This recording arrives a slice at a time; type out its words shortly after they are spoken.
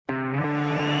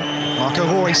Marco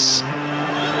Reus.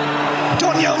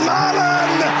 Daniel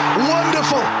Malen!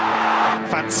 Wonderful!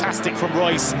 Fantastic from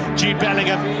Royce. Jude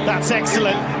Bellingham, that's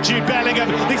excellent. Jude Bellingham,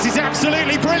 this is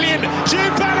absolutely brilliant.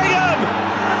 Jude Bellingham!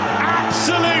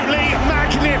 Absolutely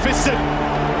magnificent.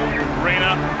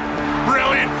 Reina,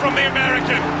 brilliant from the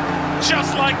American.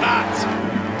 Just like that.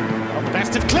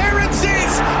 Best of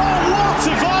clearances. Oh, what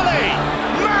a volley.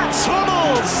 Mats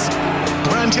Hummels.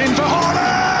 Grant in for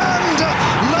Haaland!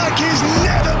 Like he's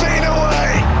never been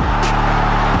away.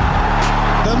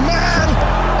 The man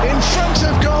in front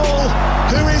of goal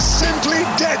who is simply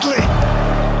deadly.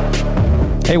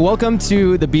 Hey, welcome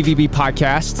to the BVB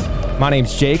podcast. My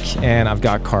name's Jake, and I've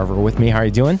got Carver with me. How are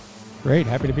you doing? Great,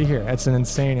 happy to be here. That's an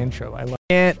insane intro. I love.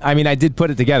 And I did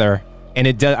put it together,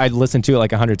 and I listened to it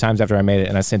like 100 times after I made it,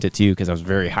 and I sent it to you because I was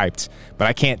very hyped. But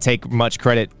I can't take much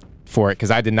credit for it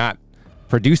because I did not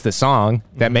produce the song.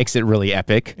 That makes it really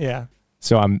epic. Yeah.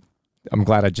 So I'm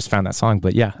glad I just found that song.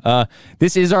 But yeah,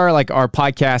 this is our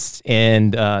podcast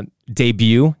and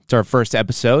debut. It's our first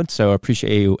episode, so I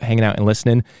appreciate you hanging out and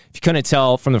listening. If you couldn't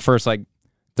tell from the first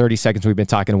 30 seconds we've been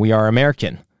talking, we are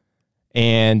American,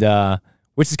 and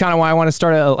which is kind of why I want to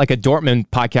start a Dortmund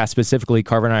podcast specifically.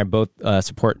 Carver and I both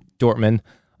support Dortmund,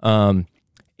 and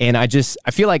I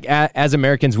feel like as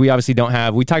Americans, we obviously don't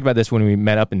have. We talked about this when we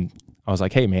met up, and I was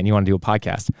like, "Hey, man, you want to do a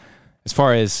podcast?" As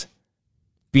far as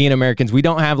being Americans, we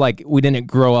don't have we didn't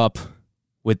grow up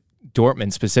with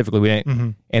Dortmund specifically. We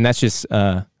didn't, and that's just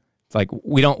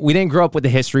we didn't grow up with the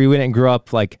history. We didn't grow up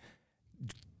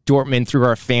Dortmund through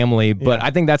our family. But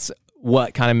I think that's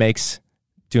what kind of makes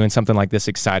doing something like this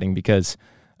exciting because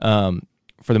for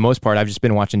the most part, I've just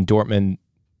been watching Dortmund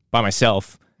by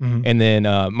myself, and then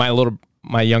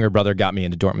my younger brother got me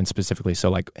into Dortmund specifically.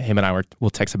 So him and I will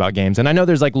text about games, and I know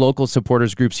there's local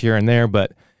supporters groups here and there,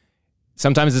 but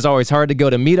sometimes it's always hard to go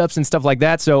to meetups and stuff like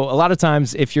that. So a lot of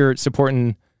times if you're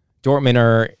supporting Dortmund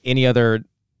or any other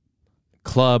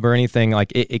club or anything,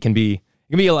 it can be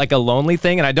a lonely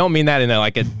thing. And I don't mean that in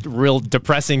a real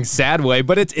depressing, sad way,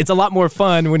 but it's a lot more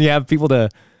fun when you have people to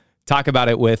talk about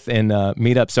it with and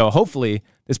meet up. So hopefully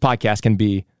this podcast can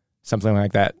be something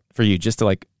like that for you, just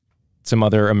to some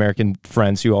other American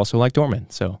friends who also like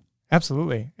Dortmund. So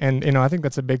absolutely. And, I think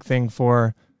that's a big thing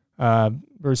for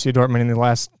Borussia Dortmund in the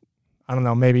last, I don't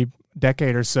know, maybe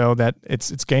decade or so, that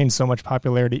it's gained so much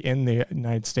popularity in the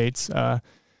United States,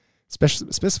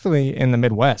 specifically in the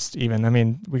Midwest even. I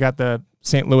mean, we got the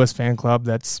St. Louis fan club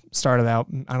that's started out,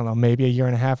 I don't know, maybe a year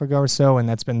and a half ago or so, and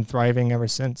that's been thriving ever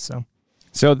since.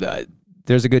 So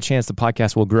there's a good chance the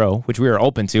podcast will grow, which we are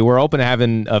open to. We're open to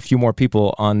having a few more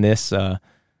people on this.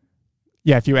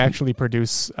 Yeah, if you actually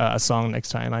produce a song next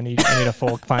time, I need a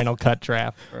full final cut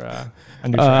draft for a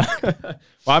new track.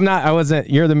 Well, I'm not. I wasn't.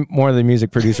 You're more of the music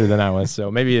producer than I was.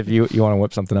 So maybe if you want to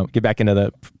whip something up, get back into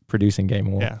the producing game.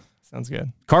 Yeah, sounds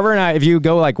good. Carver and I, if you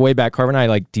go way back, Carver and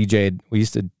I DJ'd. We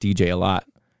used to DJ a lot,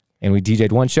 and we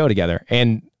DJ'd one show together,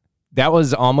 and that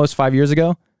was almost 5 years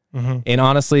ago. And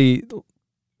honestly,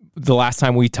 the last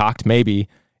time we talked, maybe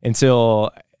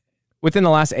until within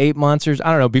the last 8 months, or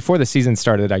I don't know, before the season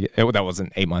started. That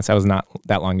wasn't 8 months. That was not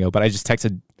that long ago. But I just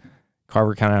texted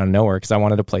Carver kind of out of nowhere because I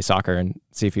wanted to play soccer and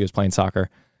see if he was playing soccer.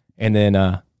 And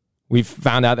then we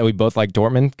found out that we both like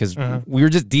Dortmund because we were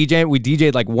just DJing. We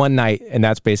DJ'd one night, and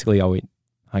that's basically all we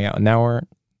hung out. And now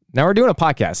we're doing a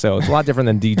podcast, so it's a lot different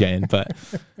than DJing. But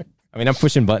I mean, I'm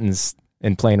pushing buttons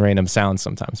and playing random sounds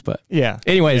sometimes. But yeah.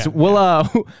 Anyways, we'll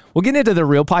get into the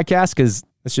real podcast because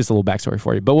it's just a little backstory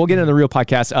for you. But we'll get into the real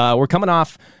podcast. We're coming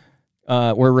off.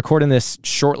 We're recording this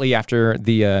shortly after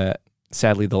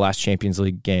sadly, the last Champions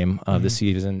League game of the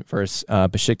season versus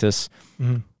Besiktas,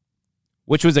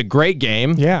 which was a great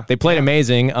game. Yeah. They played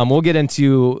amazing. We'll get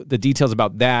into the details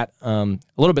about that a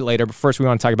little bit later. But first, we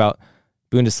want to talk about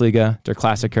Bundesliga, der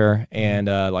Klassiker, and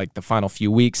the final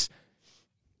few weeks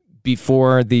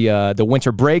before the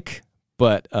winter break,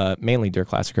 but mainly der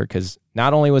Klassiker because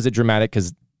not only was it dramatic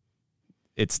because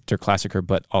it's der Klassiker,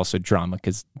 but also drama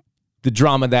because the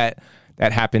drama that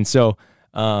happened. So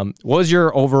what was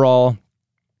your overall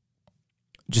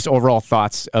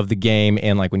thoughts of the game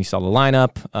and when you saw the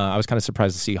lineup? I was kind of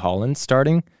surprised to see Haaland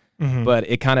starting, but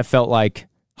it kind of felt like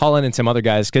Haaland and some other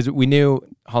guys because we knew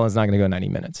Haaland's not going to go 90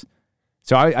 minutes.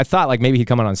 So I thought maybe he'd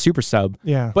come on super sub.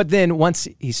 Yeah. But then once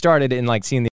he started and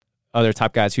seeing the other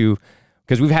top guys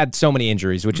because we've had so many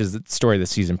injuries, which is the story of the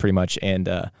season pretty much, and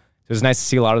it was nice to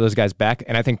see a lot of those guys back.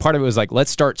 And I think part of it was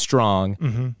let's start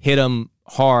strong, hit them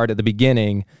hard at the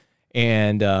beginning,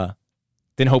 and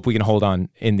then hope we can hold on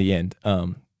in the end.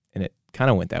 And it kind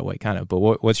of went that way, But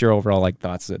what's your overall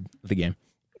thoughts of the game?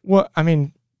 Well, I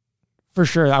mean, For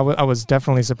sure. I was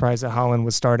definitely surprised that Haaland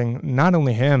was starting. Not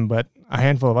only him, but a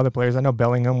handful of other players. I know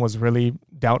Bellingham was really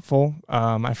doubtful.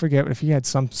 I forget if he had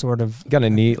some sort of... Got a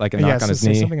knee, like a knock on his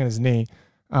knee. Something on his knee.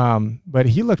 But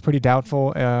he looked pretty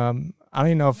doubtful. I don't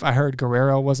even know if I heard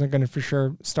Guerrero wasn't going to for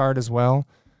sure start as well.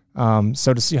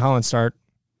 So to see Haaland start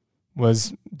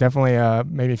was definitely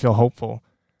made me feel hopeful.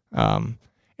 And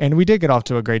we did get off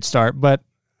to a great start, but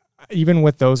even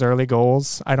with those early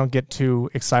goals, I don't get too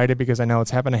excited because I know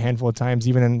it's happened a handful of times,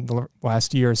 even in the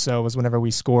last year or so, was whenever we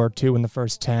score 2 in the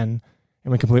first 10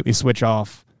 and we completely switch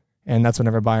off. And that's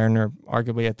whenever Bayern are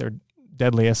arguably at their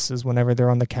deadliest, is whenever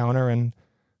they're on the counter and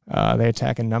they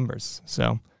attack in numbers.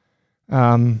 So,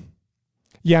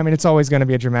 yeah, I mean, it's always going to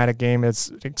be a dramatic game. It's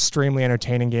an extremely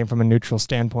entertaining game from a neutral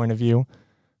standpoint of view.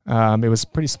 It was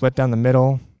pretty split down the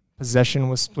middle. Possession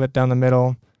was split down the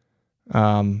middle.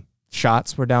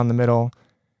 Shots were down the middle.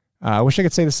 I wish I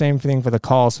could say the same thing for the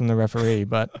calls from the referee,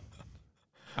 but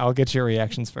I'll get your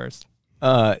reactions first.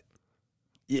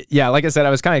 Yeah, like I said, I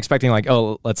was kind of expecting like,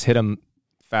 oh, let's hit them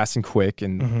fast and quick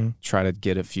and try to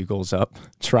get a few goals up.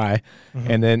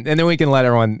 And then we can let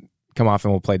everyone come off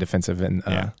and we'll play defensive. And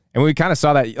and we kind of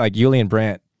saw that, like Julian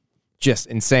Brandt, just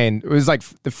insane. It was like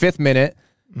the 5th minute.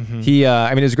 He, I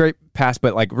mean, it was a great pass,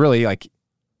 but like really, like it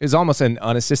was almost an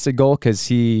unassisted goal because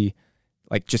he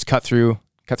like just cut through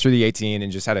the 18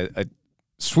 and just had a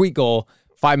sweet goal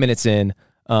 5 minutes in,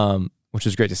 which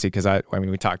was great to see because I mean,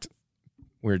 we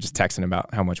were just texting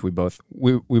about how much we both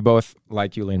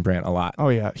like Julian Brandt a lot. Oh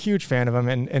yeah, huge fan of him,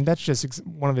 and that's just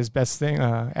one of his best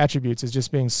attributes is just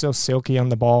being so silky on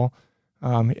the ball.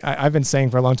 I've been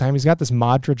saying for a long time he's got this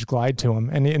Modric glide to him,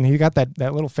 and he got that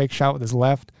little fake shot with his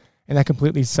left, and that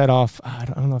completely set off. I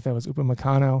don't know if that was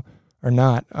Upamecano or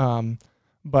not,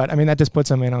 but I mean that just puts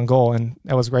him in on goal, and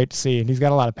that was great to see. And he's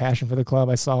got a lot of passion for the club.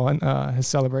 I saw in his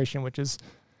celebration, which is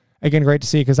again great to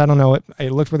see because I don't know,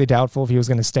 it looked really doubtful if he was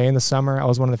going to stay in the summer. I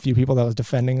was one of the few people that was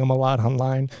defending him a lot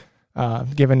online,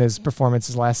 given his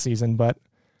performances last season. But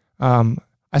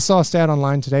I saw a stat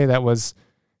online today that was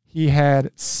he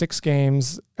had 6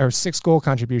 goal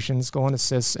contributions, goal and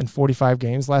assists in 45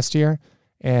 games last year,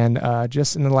 and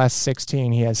just in the last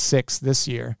 16 he has 6 this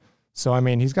year. So I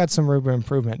mean he's got some room for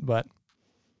improvement, but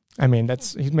I mean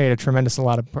he's made a tremendous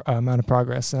amount of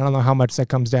progress, and I don't know how much that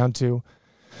comes down to,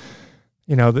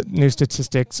 you know, the new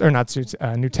statistics or not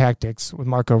new tactics with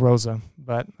Marco Rosa,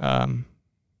 but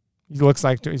he looks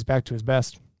like he's back to his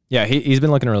best. Yeah, he's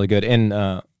been looking really good,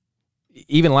 and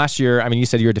even last year, I mean, you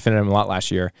said you were defending him a lot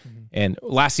last year, and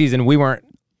last season we weren't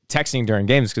texting during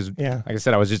games because, like I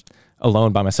said, I was just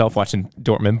alone by myself watching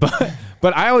Dortmund.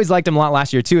 But I always liked him a lot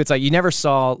last year too. It's like you never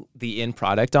saw the end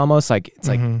product almost. Like it's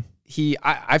like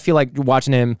I feel like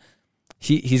watching him,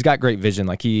 he's got great vision.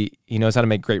 Like he knows how to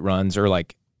make great runs, or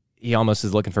like he almost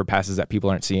is looking for passes that people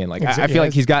aren't seeing. Like I feel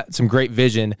like he's got some great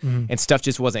vision, and stuff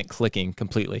just wasn't clicking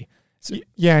completely. So,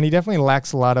 yeah, and he definitely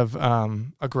lacks a lot of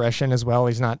aggression as well.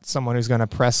 He's not someone who's going to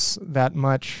press that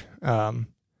much.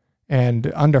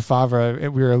 And under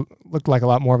Favre, looked like a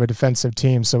lot more of a defensive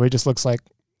team. So he just looks like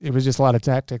it was just a lot of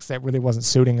tactics that really wasn't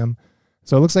suiting him.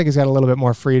 So it looks like he's got a little bit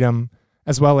more freedom,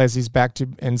 as well as he's back to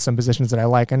in some positions that I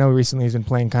like. I know recently he's been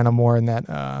playing kind of more in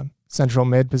that central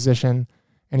mid position,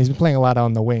 and he's been playing a lot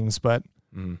on the wings. But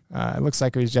it looks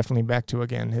like he's definitely back to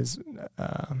again his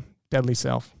deadly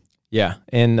self. Yeah,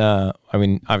 and I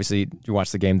mean, obviously, you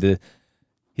watched the game.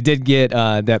 He did get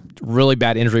that really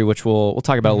bad injury, which we'll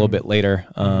talk about a little bit later.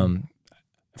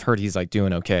 I've heard he's like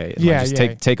doing okay. It might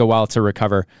just take a while to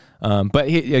recover. But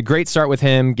a great start with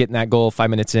him getting that goal 5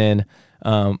 minutes in.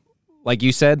 Like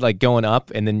you said, like going up,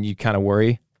 and then you kind of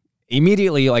worry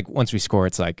immediately. Like once we score,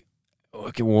 it's like,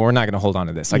 okay, well, we're not going to hold on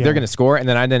to this. Like they're going to score, and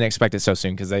then I didn't expect it so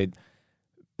soon because they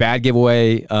bad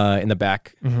giveaway in the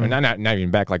back, or not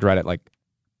even back, like right at like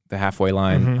the halfway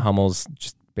line. Hummels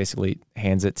just basically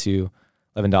hands it to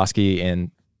Lewandowski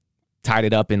and tied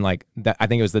it up in like that. I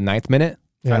think it was the 9th minute.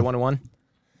 Tied 1-1.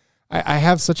 I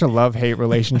have such a love-hate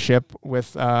relationship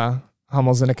with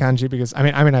Hummels and Akanji because I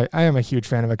am a huge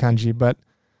fan of Akanji, but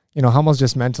you know Hummels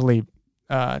just mentally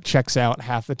checks out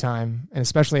half the time, and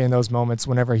especially in those moments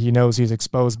whenever he knows he's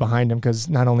exposed behind him, because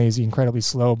not only is he incredibly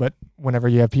slow, but whenever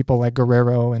you have people like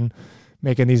Guerrero and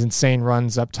making these insane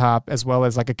runs up top, as well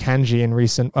as like Akanji in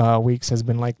recent weeks has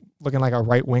been like looking like a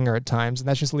right winger at times, and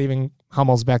that's just leaving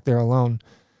Hummels back there alone.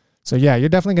 So yeah, you're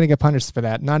definitely going to get punished for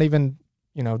that. Not even,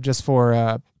 you know, just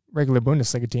for regular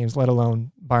Bundesliga teams, let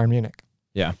alone Bayern Munich.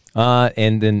 Yeah,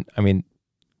 and then I mean,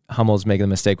 Hummels making the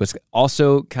mistake was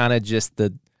also kind of just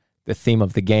the theme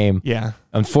of the game. Yeah,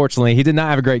 unfortunately, he did not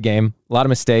have a great game. A lot of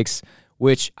mistakes,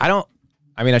 which I don't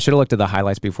I mean, I should have looked at the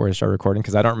highlights before I started recording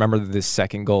because I don't remember this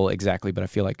second goal exactly, but I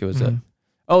feel like it was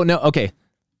Oh, no, okay.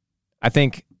 I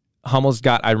think Hummels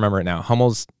I remember it now.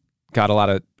 Hummels got a lot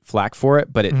of flack for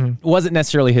it, but it wasn't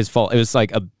necessarily his fault. It was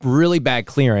like a really bad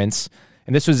clearance,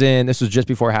 and this was just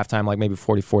before halftime, like maybe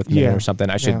 44th minute or something.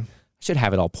 I should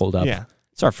have it all pulled up. Yeah.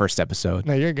 It's our first episode.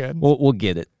 No, you're good. We'll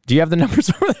get it. Do you have the numbers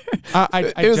over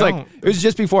there? It was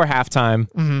just before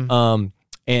halftime.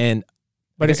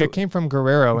 But it came from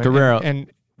Guerrero.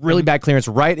 And really bad clearance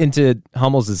right into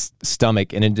Hummels'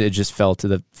 stomach, and it just fell to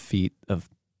the feet of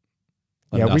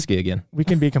Lewandowski again. We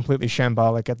can be completely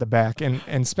shambolic at the back, and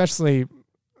especially,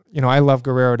 I love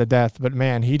Guerrero to death, but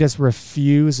man, he just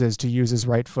refuses to use his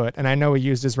right foot. And I know he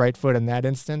used his right foot in that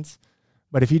instance,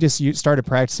 but if he just started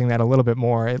practicing that a little bit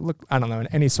more, it looked, I don't know, in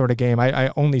any sort of game,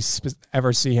 I only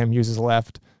ever see him use his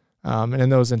left. And in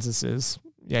those instances,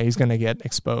 he's going to get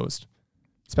exposed,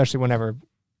 especially whenever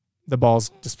the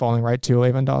ball's just falling right to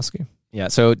Lewandowski. Yeah,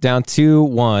 so down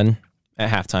 2-1 at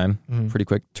halftime, pretty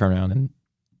quick turnaround,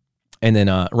 and then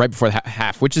right before the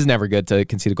half, which is never good to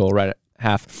concede a goal right at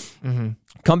half.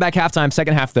 Come back halftime,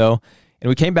 second half though, and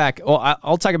we came back. Well,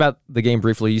 I'll talk about the game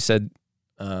briefly. You said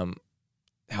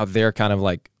how they're kind of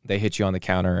like they hit you on the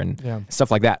counter and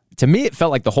stuff like that. To me, it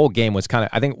felt like the whole game was kind of,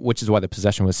 I think, which is why the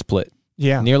possession was split.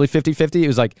 Yeah, nearly 50-50. It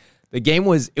was like the game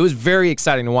was very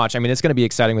exciting to watch. I mean, it's going to be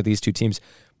exciting with these two teams,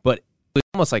 but it was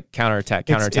almost like counterattack,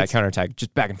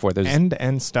 just back and forth. There's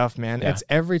end-to-end stuff, man. Yeah. It's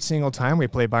every single time we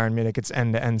play Bayern Munich, it's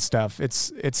end-to-end stuff.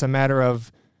 It's a matter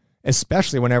of,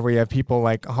 especially whenever we have people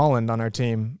like Holland on our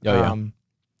team. And,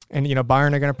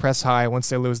 Bayern are going to press high once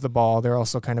they lose the ball. They're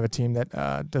also kind of a team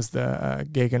that does the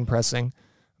gegen pressing.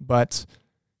 But,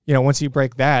 once you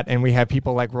break that, and we have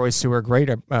people like Royce who are great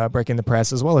at breaking the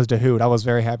press, as well as Dahoud. I was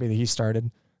very happy that he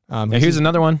started. Here's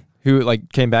another one who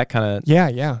came back kind of.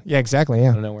 Yeah, exactly. Yeah.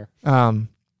 Out of nowhere.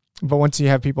 But once you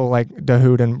have people like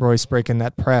Dahoud and Royce breaking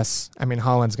that press, I mean,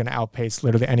 Holland's going to outpace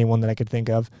literally anyone that I could think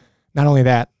of. Not only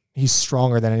that, he's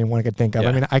stronger than anyone I could think of. Yeah.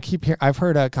 I mean, I've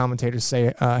heard commentators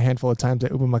say a handful of times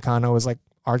that Upamecano is like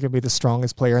arguably the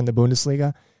strongest player in the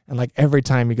Bundesliga, and like every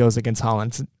time he goes against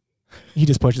Holland, he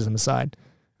just pushes him aside.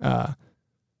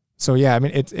 So yeah, I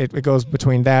mean, it goes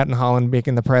between that and Holland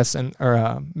making the press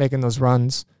or making those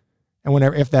runs, and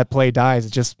if that play dies,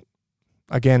 it's just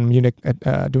again Munich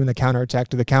doing the counterattack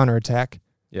to the counterattack.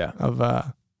 Yeah. Of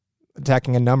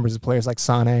attacking in numbers of players like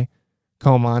Sané,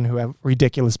 Coman, who have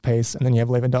ridiculous pace, and then you have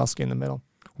Lewandowski in the middle.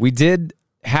 We did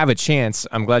have a chance.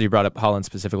 I'm glad you brought up Holland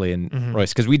specifically and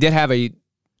Royce, because we did have I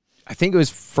think it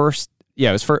was first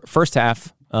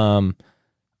half. I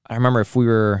remember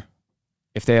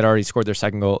if they had already scored their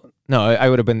second goal. No, I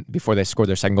would have been before they scored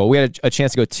their second goal. We had a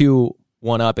chance to go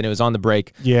 2-1 up, and it was on the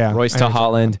break. Yeah, Royce to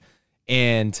Holland,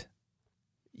 and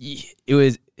it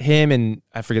was him and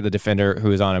I forget the defender who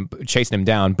was on him, chasing him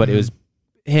down, but it was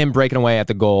him breaking away at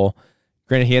the goal.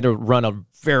 Granted, he had to run a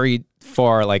very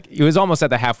far, like it was almost at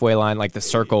the halfway line, like the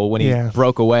circle when he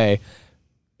broke away.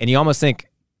 And you almost think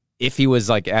if he was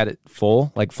like at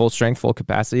full strength, full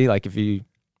capacity, like if he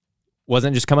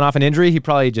wasn't just coming off an injury, he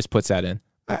probably just puts that in.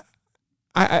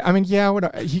 I mean,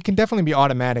 he can definitely be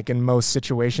automatic in most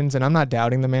situations, and I'm not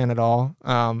doubting the man at all.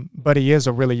 But he is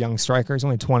a really young striker. He's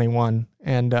only 21,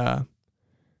 and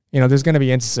there's going to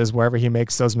be instances wherever he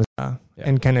makes those mistakes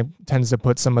and kind of tends to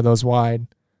put some of those wide.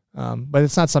 But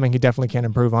it's not something he definitely can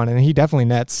improve on, and he definitely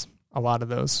nets a lot of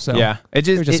those. So yeah, it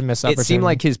was just a missed opportunity. It seemed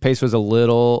like his pace was a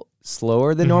little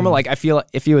slower than normal. Like I feel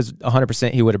if he was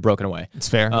 100%, he would have broken away. It's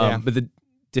fair. But the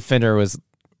defender was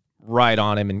right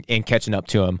on him and catching up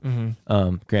to him.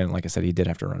 Granted, like I said, he did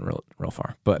have to run real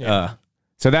far. But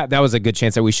so that was a good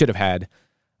chance that we should have had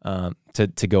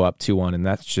to go up 2-1, and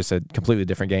that's just a completely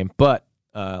different game. But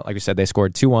like we said, they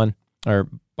scored 2-1, or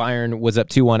Bayern was up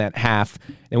 2-1 at half,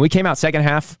 and we came out second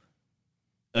half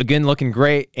again looking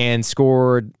great and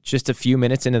scored just a few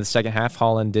minutes into the second half.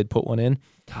 Holland did put one in.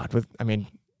 God,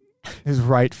 his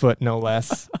right foot no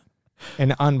less.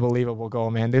 An unbelievable goal,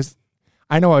 man.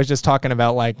 I know I was just talking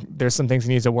about like there's some things he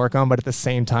needs to work on, but at the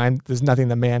same time, there's nothing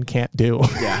the man can't do.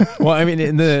 Yeah. Well, I mean,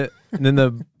 in the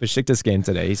Besiktas game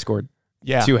today, he scored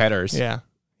 2 headers. Yeah.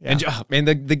 And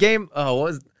the game, what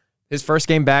was his first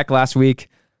game back last week?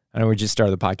 I know we just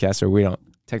started the podcast, so we don't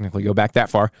technically go back that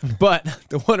far. But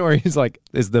the one where he's like,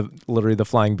 is literally the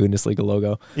flying Bundesliga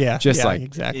logo. Yeah. Just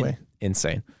exactly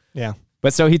insane. Yeah.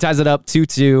 But so he ties it up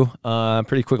 2-2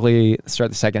 pretty quickly,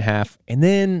 start the second half. And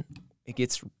then it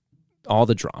gets all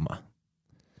the drama.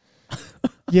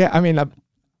 Yeah, I mean,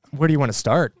 where do you want to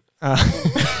start?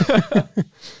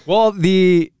 Well,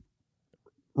 the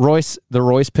Royce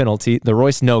penalty, the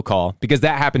Royce no call, because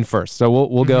that happened first. So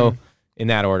we'll go in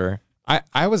that order.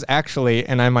 I was actually,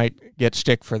 and I might get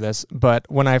shtick for this, but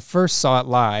when I first saw it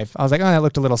live, I was like, oh, that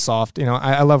looked a little soft.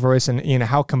 I love Royce, and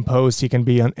how composed he can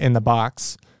be in the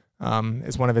box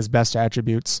is one of his best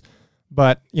attributes.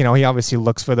 But, he obviously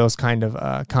looks for those kind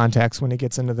of contacts when he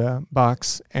gets into the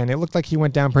box, and it looked like he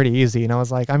went down pretty easy. And I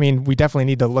was like, we definitely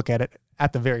need to look at it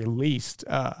at the very least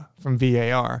from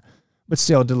VAR, but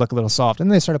still it did look a little soft. And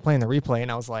then they started playing the replay,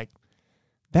 and I was like,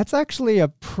 that's actually a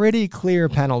pretty clear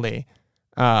penalty.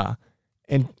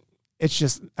 And it's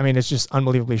just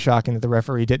unbelievably shocking that the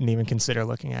referee didn't even consider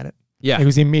looking at it. Yeah. It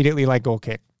was immediately like goal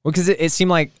kick. Well, because it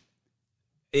seemed like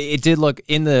it did look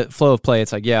in the flow of play.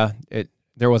 It's like,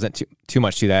 there wasn't too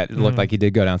much to that. It looked like he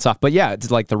did go down soft. But yeah, it's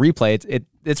like the replay.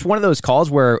 It's one of those calls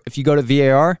where if you go to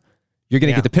VAR, you're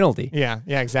going to get the penalty. Yeah,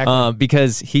 exactly.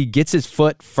 Because he gets his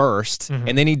foot first,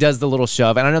 and then he does the little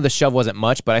shove. And I know the shove wasn't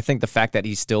much, but I think the fact that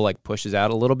he still like pushes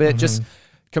out a little bit, just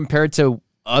compared to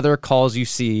other calls you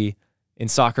see in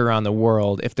soccer around the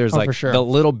world, if there's the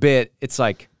little bit, it's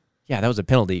like, that was a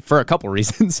penalty for a couple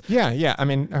reasons. Yeah.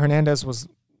 Hernandez was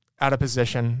out of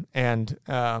position, and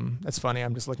that's funny.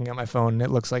 I'm just looking at my phone, and it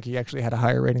looks like he actually had a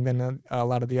higher rating than a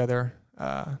lot of the other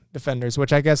defenders,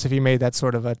 which I guess if he made that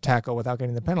sort of a tackle without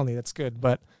getting the penalty, that's good.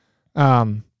 But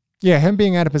him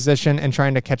being out of position and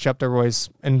trying to catch up to Royce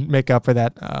and make up for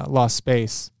that lost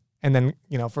space, and then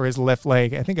for his left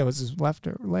leg, I think it was his left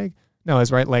leg. No,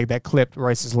 his right leg that clipped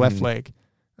Royce's left leg.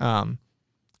 And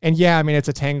it's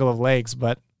a tangle of legs,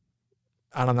 but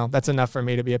I don't know. That's enough for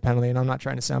me to be a penalty, and I'm not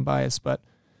trying to sound biased, but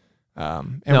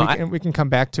we can come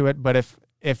back to it. But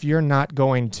if you're not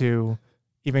going to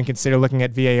even consider looking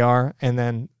at VAR, and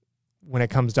then when it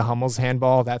comes to Hummel's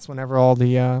handball, that's whenever all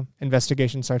the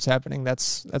investigation starts happening.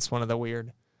 That's one of the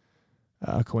weird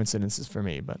coincidences for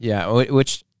me. But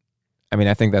which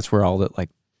I think that's where all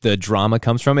the drama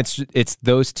comes from. It's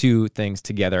those two things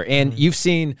together. And you've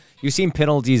seen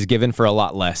penalties given for a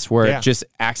lot less, where it's just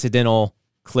accidental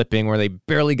clipping where they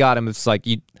barely got him. It's like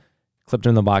you clipped him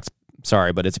in the box.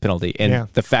 Sorry, but it's a penalty. And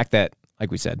the fact that, like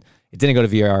we said, it didn't go to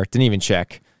VAR, didn't even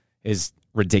check, is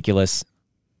ridiculous.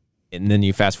 And then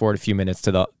you fast forward a few minutes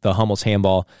to the Hummel's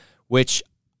handball, which,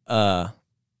 as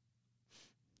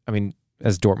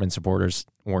Dortmund supporters,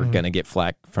 we're going to get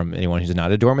flack from anyone who's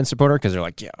not a Dortmund supporter, because they're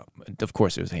like, of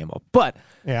course it was a handball. But,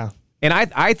 and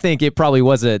I think it probably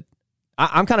was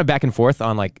I'm kind of back and forth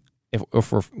on if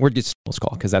we're just Hummel's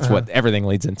call, because that's what everything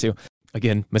leads into.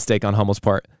 Again, mistake on Hummel's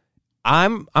part.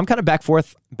 I'm kind of back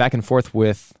and forth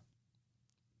with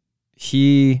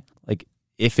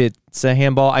if it's a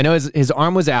handball. I know his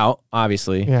arm was out,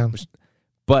 obviously. Yeah.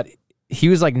 But he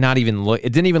was not even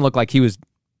it didn't even look like he was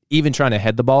even trying to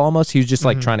head the ball almost. He was just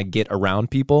trying to get around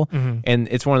people. And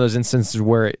it's one of those instances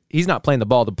where he's not playing the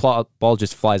ball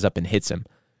just flies up and hits him.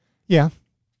 Yeah.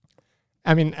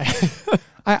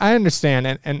 I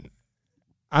understand, and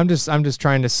I'm just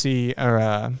trying to see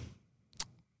or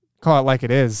call it like it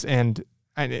is, and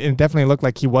it definitely looked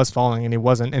like he was falling and he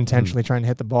wasn't intentionally trying to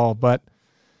hit the ball. But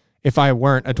if I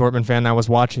weren't a Dortmund fan, I was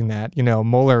watching that.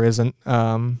 Muller isn't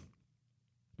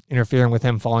interfering with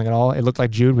him falling at all. It looked like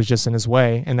Jude was just in his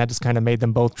way, and that just kind of made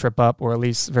them both trip up, or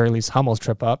very least Hummel's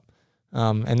trip up.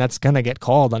 And that's gonna get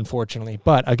called, unfortunately.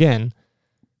 But again,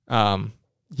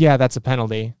 that's a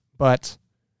penalty. But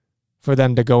for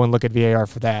them to go and look at VAR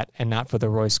for that and not for the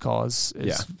Royce call is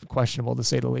questionable, to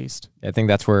say the least. I think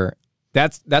that's where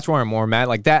I'm more mad.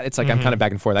 Like that, it's like I'm kind of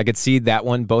back and forth. I could see that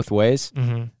one both ways.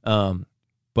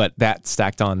 But that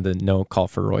stacked on the no call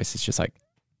for Royce, it's just like,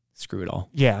 screw it all.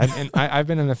 Yeah, and I've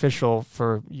been an official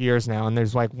for years now, and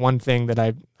there's one thing that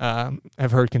I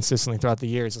have heard consistently throughout the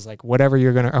years is however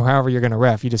you're gonna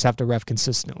ref, you just have to ref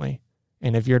consistently.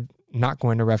 And if you're not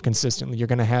going to ref consistently, you're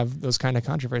gonna have those kind of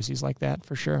controversies like that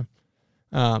for sure.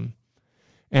 And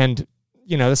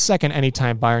the second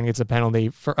anytime Bayern gets a penalty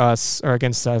for us or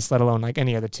against us, let alone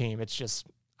any other team, it's just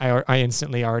I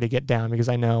instantly already get down, because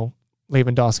I know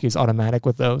Lewandowski is automatic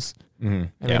with those.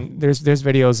 There's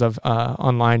videos of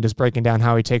online just breaking down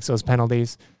how he takes those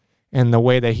penalties and the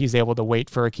way that he's able to wait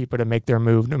for a keeper to make their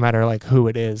move, no matter who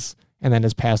it is, and then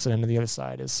just pass it into the other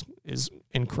side is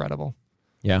incredible.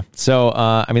 Yeah. So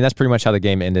that's pretty much how the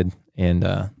game ended,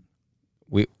 and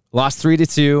we lost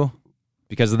 3-2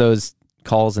 because of those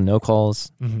calls and no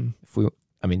calls.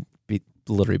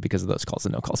 Literally because of those calls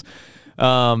and no calls.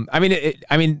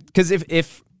 Because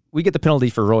if we get the penalty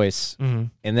for Royce,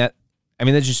 and that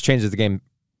just changes the game.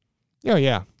 Oh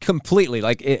yeah, completely.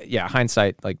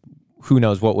 Hindsight, who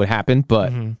knows what would happen,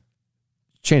 but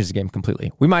changes the game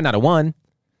completely. We might not have won.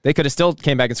 They could have still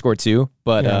came back and scored 2,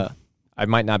 but I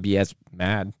might not be as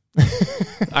mad.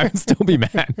 I would still be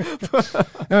mad.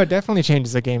 No, it definitely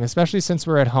changes the game, especially since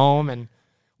we're at home and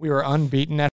we were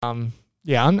unbeaten at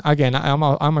yeah.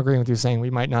 I'm agreeing with you saying we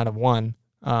might not have won,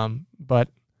 but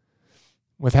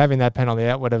with having that penalty,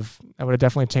 that would have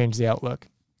definitely changed the outlook.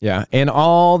 Yeah, and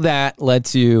all that led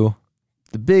to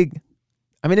the big.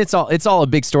 I mean, it's all a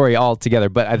big story all together,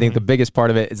 but I think the biggest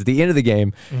part of it is the end of the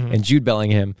game, and Jude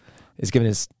Bellingham is giving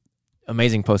his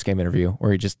amazing post-game interview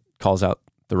where he just calls out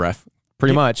the ref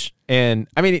pretty much, and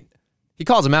I mean he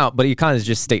calls him out, but he kind of is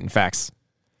just stating facts.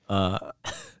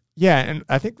 Yeah, and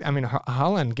I think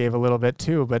Haaland gave a little bit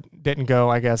too, but didn't go,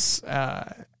 I guess,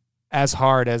 as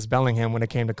hard as Bellingham when it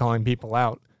came to calling people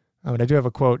out. But I do have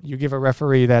a quote. You give a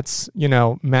referee that's,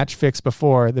 match fixed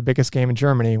before the biggest game in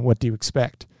Germany, what do you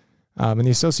expect? And the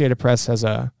Associated Press has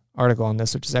a article on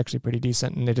this, which is actually pretty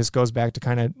decent, and it just goes back to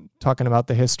kind of talking about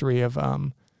the history of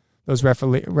those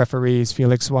referees,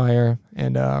 Felix Weyer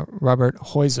and Robert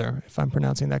Heuser, if I'm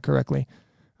pronouncing that correctly.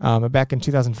 Back in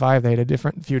 2005, they had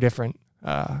a few different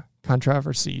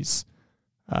controversies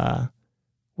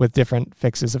with different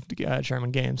fixes of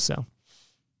German games.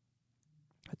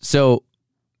 So,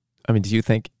 I mean, do you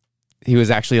think he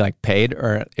was actually paid,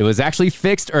 or it was actually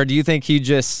fixed, or do you think he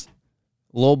just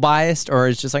a little biased, or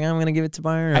is just I'm going to give it to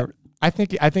Bayern? I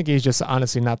think he's just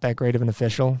honestly not that great of an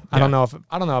official. Yeah. I don't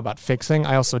know about fixing.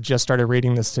 I also just started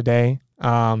reading this today,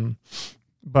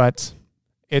 but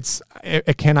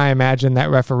can I imagine that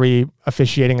referee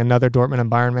officiating another Dortmund and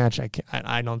Bayern match?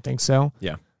 I don't think so.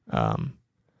 Yeah.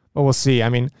 But we'll see. I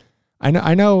mean,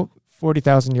 I know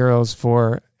 40,000 euros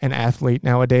for an athlete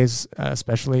nowadays,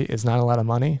 especially, is not a lot of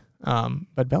money.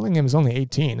 But Bellingham is only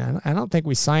 18. I don't think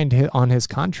we signed on his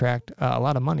contract a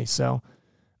lot of money. So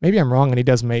maybe I'm wrong, and he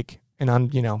does make an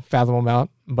unfathomable amount.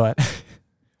 But at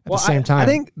the same time, I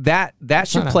think that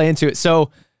should play into it. So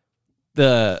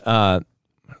the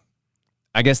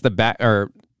I guess the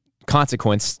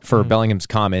consequence for Bellingham's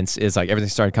comments is everything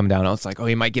started coming down. It's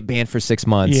he might get banned for 6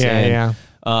 months. Yeah.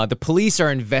 The police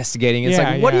are investigating. It's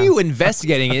what are you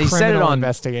investigating? He said it on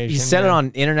investigation. He said it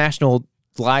on international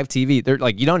live TV. They're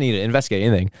you don't need to investigate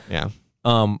anything. Yeah.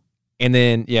 And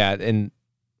then and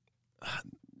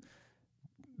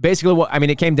basically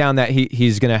it came down that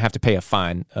he's gonna have to pay a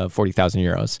fine of 40,000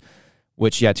 euros,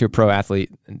 which to a pro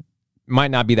athlete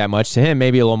might not be that much. To him,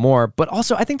 maybe a little more. But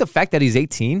also, I think the fact that he's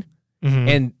 18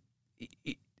 and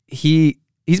he's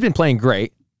been playing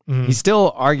great. He's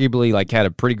still arguably had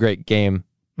a pretty great game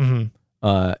in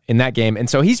that game, and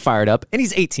so he's fired up, and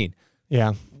he's 18.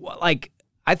 Yeah,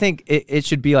 I think it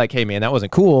should be hey man, that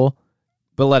wasn't cool,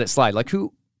 but let it slide.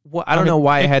 I don't know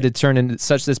why it had to turn into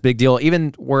such this big deal.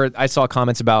 Even where I saw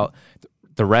comments about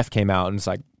the ref came out and it's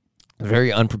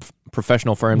very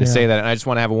unprofessional for him to say that, and I just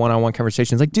want to have a one-on-one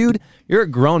conversation. It's dude, you're a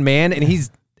grown man, and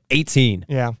he's 18.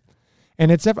 Yeah,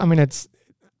 and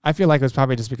I feel like it was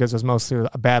probably just because it was mostly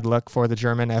a bad look for the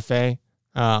German FA.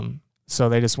 So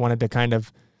they just wanted to kind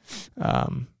of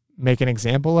make an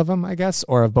example of him, I guess,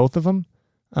 or of both of them.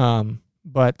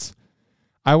 But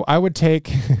I'd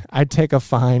take a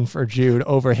fine for Jude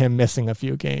over him missing a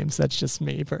few games. That's just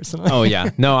me personally. Oh yeah,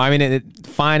 no,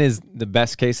 fine is the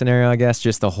best case scenario, I guess.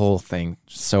 Just the whole thing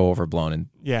so overblown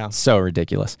and so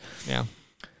ridiculous. Yeah.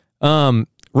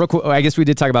 Real quick, I guess we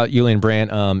did talk about Julian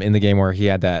Brandt in the game where he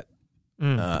had that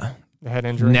the head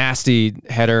injury, nasty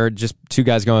header. Just two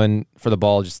guys going for the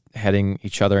ball, just heading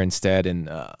each other instead, and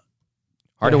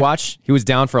hard to watch. He was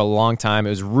down for a long time. I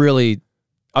was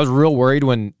real worried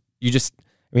when you just.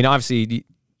 Obviously,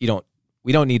 we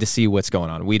don't need to see what's going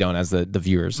on. We don't, as the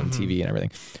viewers on TV and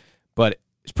everything. But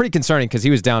it's pretty concerning because he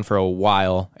was down for a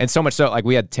while, and so much so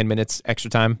we had 10 minutes extra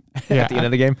time at the end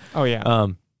of the game. Oh yeah.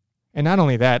 And not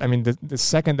only that, the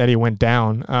second that he went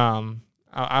down,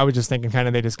 I was just thinking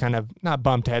they just not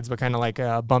bumped heads,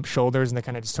 but bumped shoulders, and they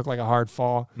kind of just took a hard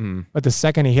fall. But the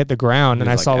second he hit the ground, and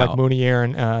I saw Munier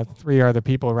and 3 other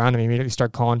people around him immediately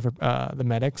start calling for the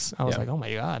medics. I was oh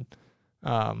my God.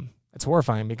 It's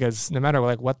horrifying because no matter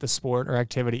what the sport or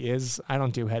activity is, I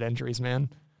don't do head injuries, man.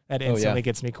 That instantly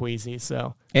gets me queasy.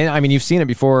 So, and you've seen it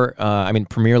before.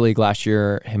 Premier League last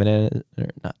year, Jimenez,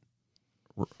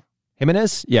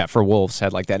 for Wolves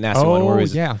had that nasty one where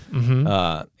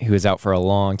he was out for a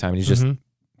long time, and he's just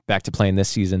back to playing this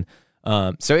season.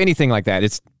 So anything like that,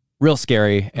 it's real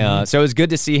scary. So it was good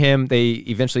to see him. They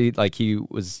eventually he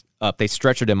was up. They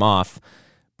stretchered him off,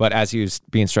 but as he was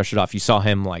being stretchered off, you saw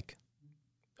him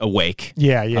awake,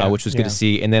 which was good to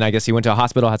see. And then I guess he went to a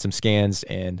hospital, had some scans,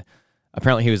 and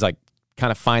apparently he was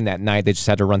kind of fine that night. They just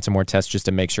had to run some more tests just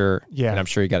to make sure. Yeah, and I'm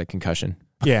sure he got a concussion.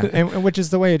 Yeah, and which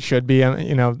is the way it should be.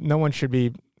 No one should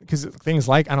be, because things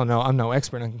I don't know. I'm no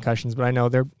expert on concussions, but I know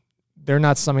they're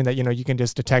not something that you can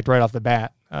just detect right off the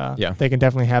bat. They can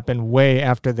definitely happen way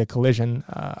after the collision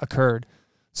occurred.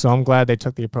 So I'm glad they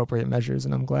took the appropriate measures,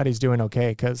 and I'm glad he's doing okay,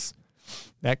 because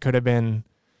that could have been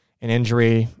an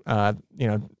injury, that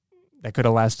could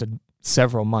have lasted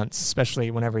several months, especially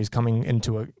whenever he's coming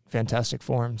into a fantastic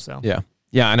form. So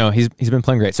yeah, I know he's been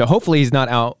playing great. So hopefully he's not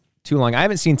out too long. I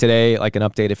haven't seen today like an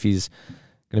update if he's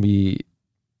going to be.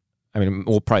 I mean,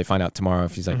 we'll probably find out tomorrow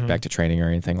if he's like back to training or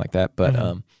anything like that.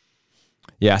 But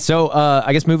yeah. So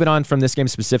I guess moving on from this game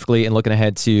specifically and looking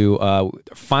ahead to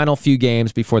final few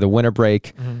games before the winter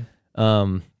break.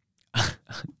 I'm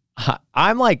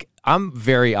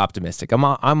very optimistic.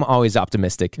 I'm always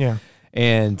optimistic. Yeah.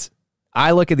 And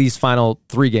I look at these final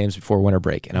 3 games before winter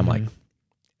break, and I'm like,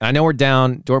 I know we're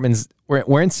down. Dortmund's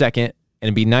we're in second, and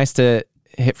it'd be nice to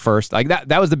hit first. Like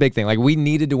that was the big thing. Like we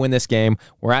needed to win this game.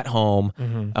 We're at home.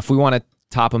 If we want to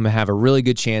top them and have a really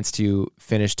good chance to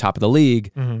finish top of the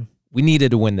league, we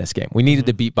needed to win this game. We needed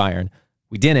to beat Bayern.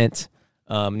 We didn't.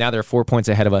 Now they're 4 points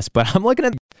ahead of us. But I'm looking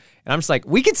at, and I'm just like,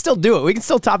 we can still do it. We can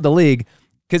still top the league.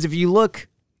 Because if you look,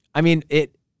 I mean,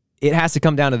 it has to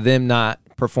come down to them not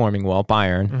performing well,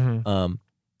 Bayern,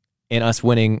 and us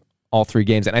winning all 3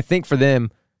 games. And I think for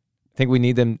them, I think we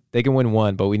need them. They can win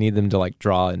 1, but we need them to like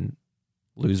draw and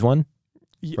lose 1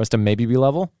 for us to maybe be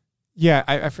level. Yeah,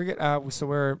 I forget. So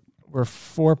we're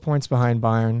 4 points behind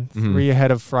Bayern, 3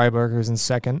 ahead of Freiburg, who's in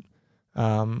second.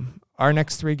 Our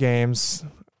next 3 games.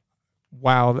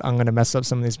 Wow, I'm going to mess up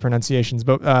some of these pronunciations,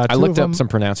 but I looked up some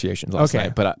pronunciations last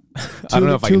night, but I don't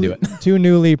know if I can do it. 2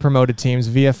 newly promoted teams,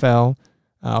 VFL.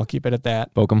 I'll keep it at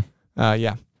that. Bochum.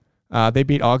 Yeah. They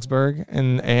beat Augsburg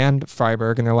and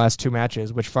Freiburg in their last 2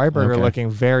 matches, which Freiburg are looking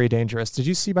very dangerous. Did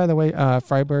you see, by the way,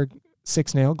 Freiburg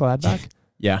 6-0 Gladbach?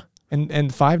 Yeah. And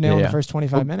 5-0 in the first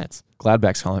 25 minutes.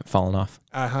 Gladbach's fallen off.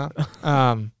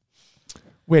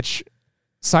 Which,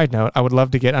 side note, I would love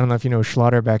to get, I don't know if you know who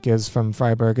Schlotterbeck is from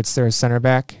Freiburg. It's their center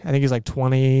back. I think he's like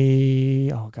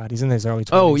 20. Oh, God, he's in his early 20s.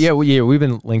 Oh, yeah, we've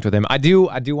been linked with him. I do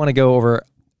want to go over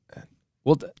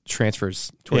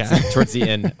transfers towards the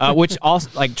end, which also,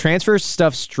 like, transfer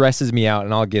stuff stresses me out,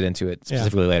 and I'll get into it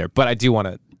specifically later. But I do want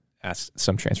to ask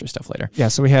some transfer stuff later. Yeah,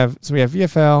 so we have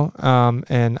VFL,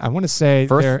 and I want to say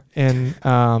they're in.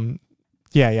 I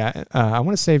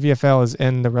want to say VFL is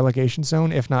in the relegation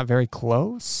zone, if not very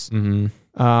close.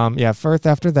 Firth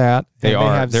after that. They're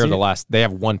the last. They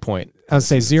have 1 point. I would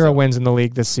say 0 wins in the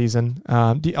league this season.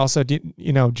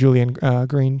 Julian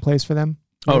Green plays for them?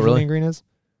 Oh, really? Julian Green is?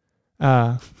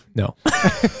 No.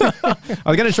 I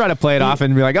was going to try to play it off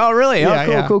and be like, oh, really?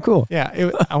 Cool.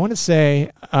 Yeah, I want to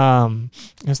say it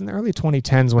was in the early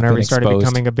 2010s whenever he started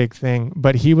becoming a big thing.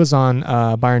 But he was on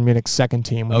Bayern Munich's second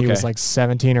team when he was like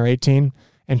 17 or 18,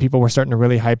 and people were starting to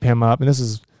really hype him up. And this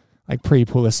is like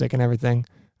pre-Pulisic and everything.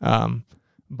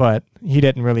 But he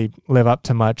didn't really live up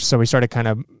to much, so he started kind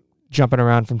of jumping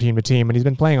around from team to team. And he's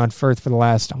been playing on Firth for the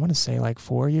last, I want to say, like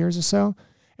 4 years or so.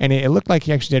 And it looked like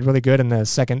he actually did really good in the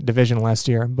second division last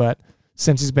year. But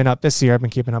since he's been up this year, I've been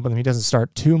keeping up with him. He doesn't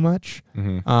start too much,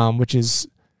 which is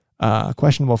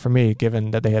questionable for me,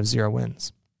 given that they have 0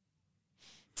 wins.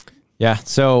 Yeah,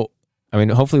 so, I mean,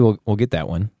 hopefully we'll get that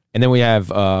one. And then we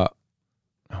have, oh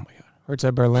my God.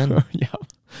 Hertha Berlin. Yeah.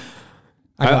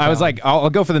 I was like, I'll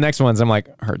go for the next ones. I'm like,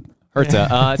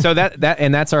 Hertha. So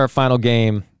that's our final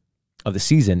game of the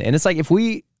season. And it's like, if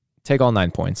we take all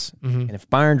 9 points, and if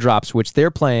Bayern drops, which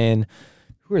they're playing,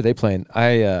 who are they playing?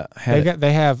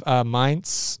 They have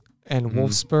Mainz and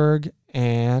Wolfsburg,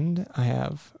 and I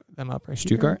have them up right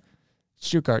here.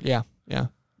 Stuttgart, yeah.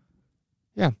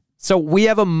 So we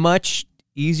have a much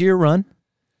easier run.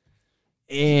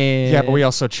 And yeah, but we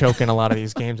also choke in a lot of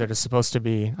these games that are supposed to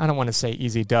be, I don't want to say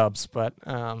easy dubs, but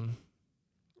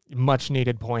much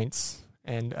needed points,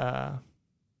 and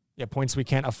points we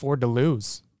can't afford to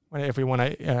lose if we want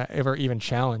to ever even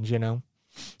challenge,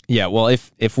 Yeah, well,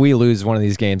 if we lose one of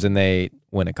these games and they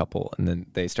win a couple and then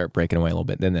they start breaking away a little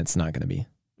bit, then that's not going to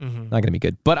be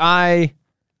good. But I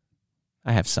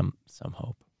have some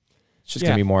hope. It's just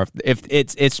going to be more if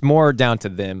it's more down to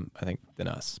them, I think, than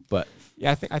us. But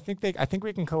yeah, I think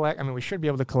we can collect. I mean, we should be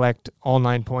able to collect all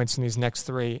 9 points in these next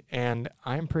 3, and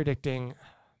I'm predicting.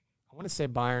 I want to say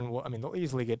Bayern will. I mean, they'll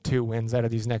easily get 2 wins out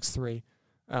of these next 3,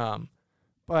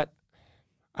 but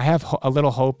I have a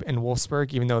little hope in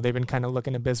Wolfsburg, even though they've been kind of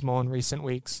looking abysmal in recent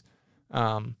weeks.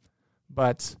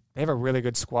 But they have a really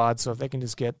good squad, so if they can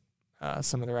just get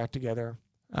some of their act together,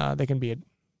 they can be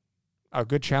a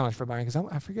good challenge for Bayern. Because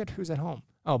I forget who's at home.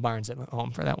 Oh, Bayern's at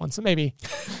home for that one, so maybe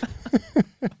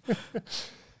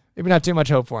not too much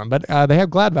hope for them. But they have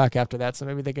Gladbach after that, so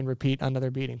maybe they can repeat another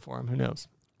beating for them. Who knows?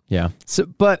 Yeah. So,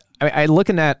 but I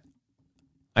looking at,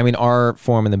 our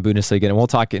form in the Bundesliga, and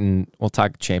we'll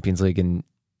talk Champions League and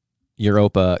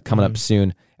Europa coming up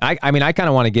soon. I mean, I kind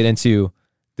of want to get into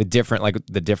the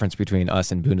difference between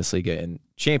us and Bundesliga and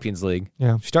Champions League.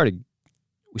 Yeah.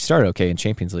 We started okay in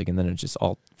Champions League, and then it just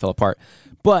all fell apart.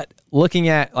 But looking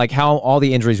at like how all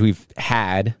the injuries we've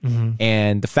had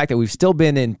and the fact that we've still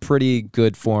been in pretty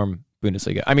good form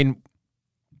Bundesliga. I mean,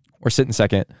 we're sitting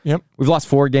second. Yep. We've lost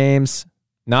 4 games.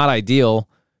 Not ideal,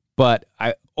 but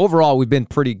overall we've been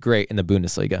pretty great in the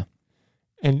Bundesliga.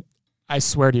 And I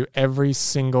swear to you, every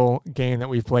single game that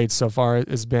we've played so far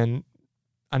has been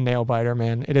a nail biter,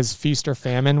 man. It is feast or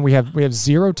famine. We have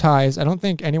 0 ties. I don't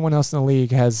think anyone else in the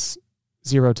league has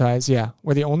 0 ties. Yeah,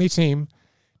 we're the only team.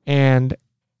 And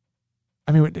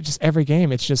I mean, just every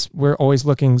game, it's just we're always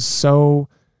looking so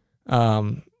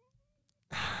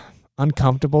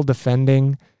uncomfortable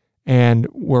defending, and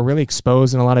we're really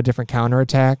exposed in a lot of different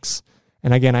counterattacks.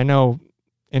 And again, I know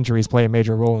injuries play a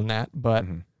major role in that, but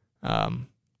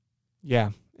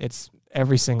yeah, it's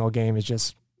every single game is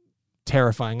just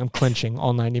terrifying. I'm clinching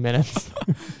all 90 minutes.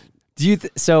 Do you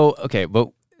okay, but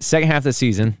second half of the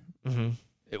season,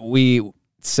 we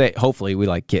say hopefully we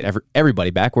like get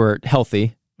everybody back. We're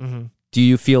healthy. Do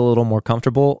you feel a little more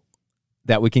comfortable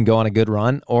that we can go on a good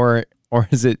run, or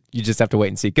is it you just have to wait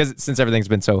and see? Because since everything's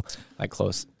been so like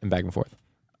close and back and forth,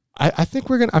 I think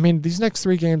we're gonna. I mean, these next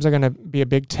 3 games are gonna be a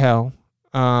big tell.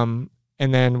 And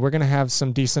then we're going to have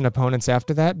some decent opponents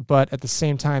after that. But at the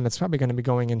same time, that's probably going to be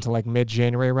going into like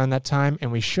mid-January around that time.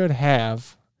 And we should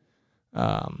have,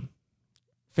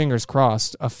 fingers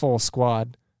crossed, a full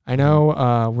squad. I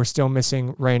know we're still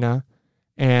missing Reina.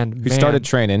 And who started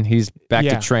training. He's back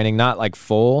to training, not like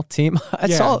full team. I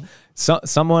saw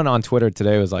someone on Twitter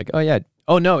today was like, oh, yeah.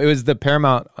 Oh, no, it was the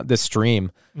Paramount, the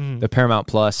stream, the Paramount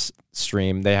Plus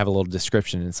stream. They have a little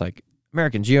description. And it's like,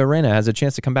 American Gio Reyna has a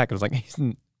chance to come back. I was like,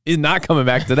 he's not coming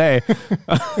back today.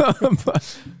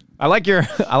 I like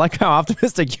how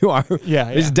optimistic you are.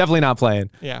 Yeah, He's definitely not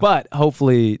playing. Yeah. But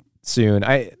hopefully soon.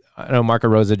 I know Marco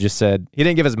Rosa just said he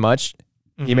didn't give as much.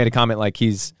 He made a comment like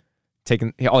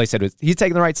all he said was he's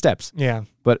taking the right steps. Yeah.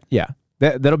 But yeah,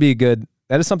 that'll be good.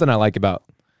 That is something I like about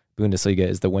Bundesliga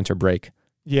is the winter break.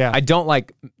 Yeah. I don't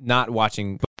like not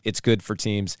watching, but it's good for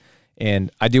teams.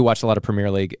 And I do watch a lot of Premier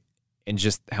League, and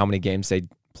just how many games they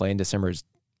play in December is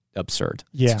absurd.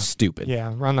 Yeah. It's stupid.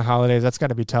 Yeah. Around the holidays, that's got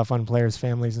to be tough on players'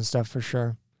 families and stuff for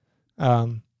sure. Yeah,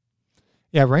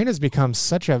 Reyna's become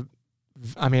such a,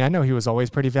 I mean, I know he was always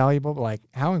pretty valuable, but like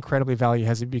how incredibly valuable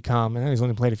has he become? I know he's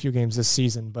only played a few games this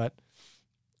season, but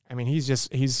I mean,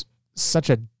 he's such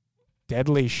a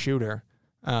deadly shooter.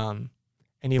 And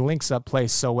he links up play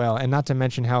so well. And not to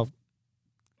mention how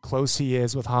close he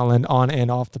is with Haaland on and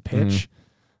off the pitch.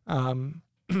 And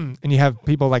you have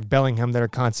people like Bellingham that are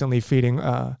constantly feeding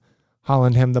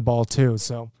Haaland him the ball too.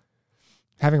 So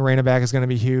having Reina back is going to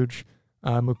be huge.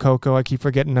 Mukoko, I keep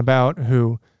forgetting about,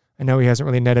 who I know he hasn't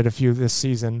really netted a few this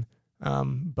season,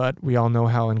 but we all know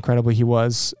how incredible he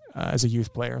was as a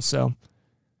youth player. So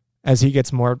as he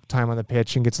gets more time on the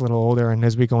pitch and gets a little older, and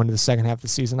as we go into the second half of the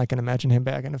season, I can imagine him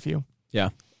back in a few. Yeah.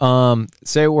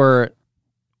 Say we're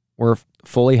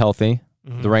fully healthy,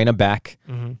 the Reina back,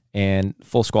 and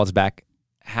full squad's back.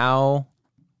 How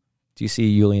do you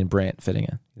see Julian Brandt fitting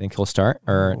in? You think he'll start?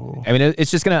 Or I mean, it's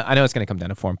just I know it's gonna come down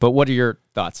to form, but what are your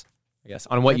thoughts, I guess,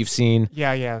 on what you've seen?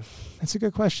 Yeah. That's a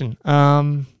good question.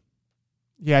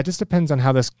 Yeah, it just depends on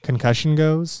how this concussion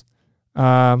goes.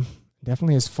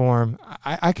 Definitely his form.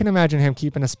 I can imagine him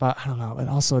keeping a spot. I don't know. But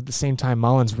also at the same time,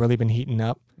 Mullen's really been heating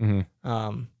up.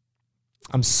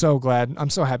 I'm so glad.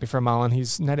 I'm so happy for Mullen.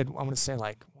 He's netted, I'm going to say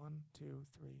like 1, 2,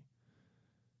 3.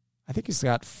 I think he's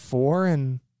got 4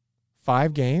 in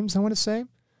 5 games, I want to say.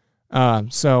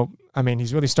 So, I mean,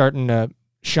 he's really starting to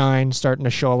shine, starting to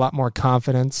show a lot more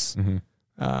confidence.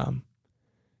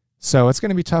 So it's going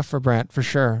to be tough for Brandt for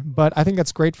sure. But I think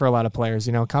that's great for a lot of players.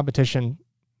 You know, competition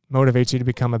motivates you to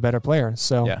become a better player.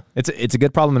 So yeah, it's a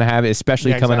good problem to have,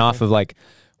 especially coming off of like,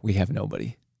 we have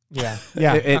nobody. Yeah.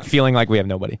 it feeling like we have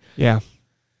nobody. Yeah.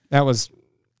 That was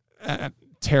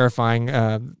terrifying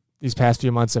these past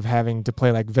few months of having to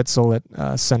play like Witzel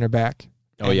at center back.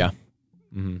 Oh, yeah.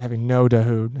 Having no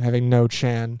Dahoud, having no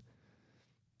Chan.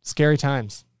 Scary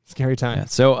times. Yeah.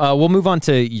 So we'll move on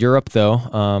to Europe,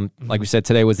 though. Like we said,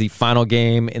 today was the final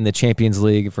game in the Champions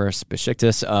League versus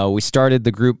Besiktas. We started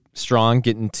the group strong,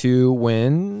 getting 2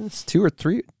 wins. 2 or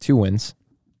 3? 2 wins.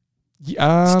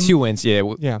 It's 2 wins, yeah.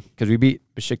 Yeah. Because we beat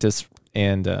Besiktas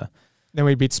and... then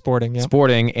we beat Sporting, yeah.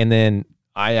 Sporting, and then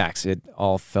Ajax. It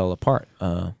all fell apart.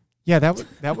 Yeah,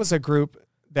 that was a group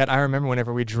that I remember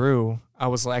whenever we drew, I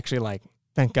was actually like,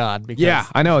 thank God. Because yeah,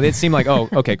 I know. It seemed like, oh,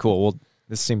 okay, cool. Well,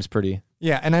 this seems pretty...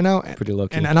 Yeah, and I know, pretty low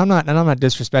key. And I'm not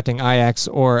disrespecting Ajax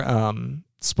or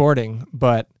Sporting,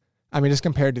 but I mean, just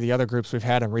compared to the other groups we've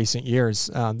had in recent years,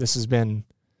 this has been,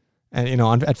 and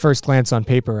at first glance on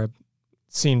paper, it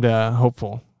seemed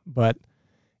hopeful. But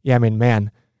yeah, I mean,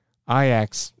 man,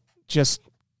 Ajax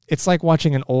it's like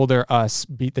watching an older us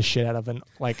beat the shit out of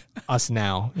us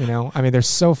now. I mean, they're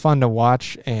so fun to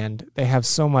watch, and they have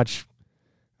so much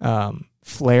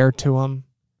flair to them,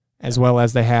 as well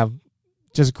as they have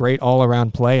just great all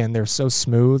around play, and they're so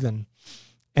smooth and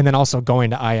then also going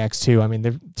to Ajax too. I mean,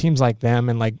 the teams like them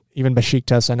and like even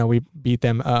Besiktas, I know we beat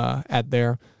them at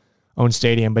their own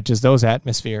stadium, but just those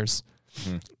atmospheres.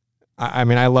 Mm-hmm. I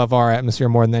mean, I love our atmosphere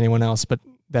more than anyone else, but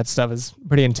that stuff is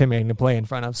pretty intimidating to play in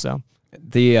front of. So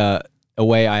the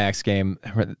away Ajax game,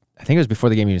 I think it was before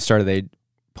the game even started, they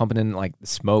pumping in like the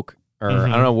smoke, or I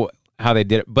don't know how they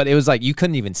did it, but it was like you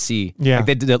couldn't even see. Yeah. Like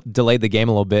they delayed the game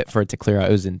a little bit for it to clear out.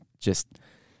 It was just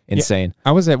insane. Yeah,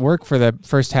 I was at work for the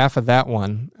first half of that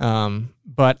one,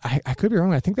 but I could be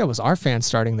wrong. I think that was our fans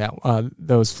starting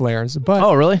those flares. But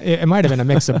oh, really? It might have been a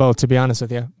mix of both, to be honest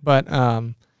with you. But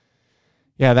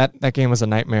yeah, that game was a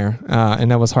nightmare,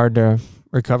 and that was hard to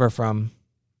recover from.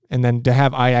 And then to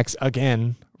have Ajax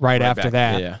again right after back.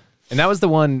 that. Yeah. And that was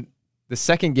the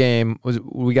second game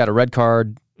we got a red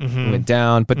card, we went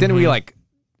down, but then I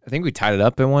think we tied it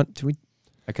up and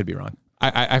I could be wrong.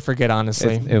 I forget,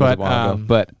 honestly. It was a while ago.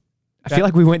 But I feel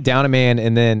like we went down a man,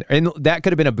 and that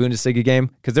could have been a Bundesliga game,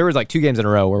 because there was like 2 games in a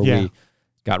row where we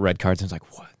got red cards, and it's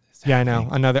like, what is happening?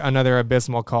 Yeah, I know. Another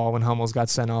abysmal call when Hummels got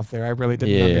sent off there. I really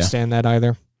didn't understand that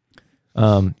either.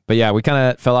 But yeah, we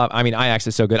kind of fell off. I mean, Ajax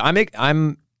is so good.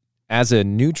 I'm as a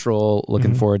neutral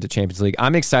looking forward to Champions League.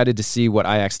 I'm excited to see what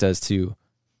Ajax does to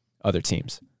other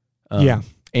teams.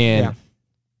 And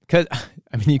because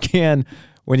I mean, you can,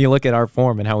 when you look at our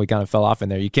form and how we kind of fell off in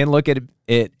there, you can look at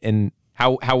it and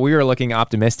how we were looking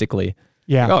optimistically.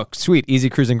 Yeah. Oh, sweet, easy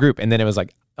cruising group. And then it was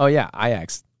like, oh yeah,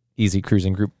 Ajax, easy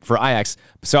cruising group for Ajax.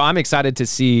 So I'm excited to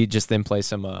see just them play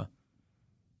some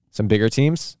bigger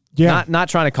teams. Yeah. Not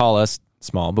trying to call us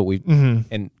small, but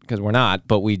and because we're not,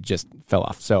 but we just fell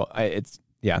off. So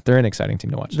they're an exciting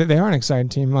team to watch. They are an exciting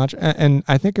team to watch, and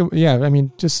I think I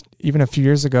mean, just even a few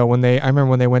years ago I remember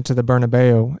when they went to the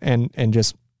Bernabeu and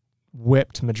just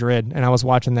whipped Madrid, and I was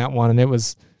watching that one, and it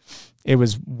was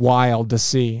wild to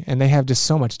see, and they have just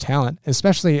so much talent,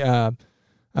 especially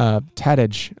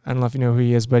Tadic. I don't know if you know who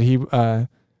he is, but he played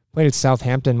at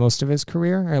Southampton most of his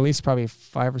career, or at least probably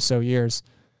 5 or so years.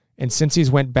 And since he's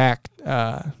went back,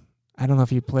 I don't know if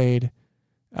he played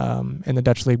in the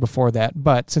Dutch league before that,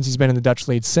 but since he's been in the Dutch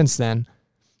league since then,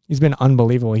 he's been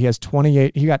unbelievable. He has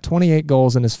 28. He got 28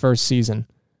 goals in his first season,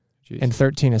 and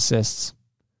 13 assists,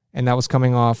 and that was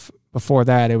coming off. Before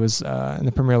that, it was in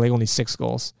the Premier League only 6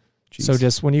 goals. Jeez. So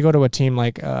just when you go to a team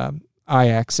like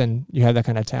Ajax and you have that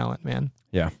kind of talent, man,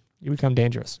 you become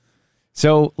dangerous.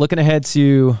 So looking ahead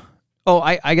to,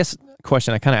 I guess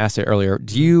question I kind of asked it earlier.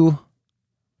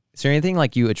 Is there anything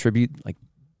like you attribute like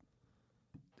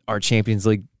our Champions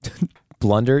League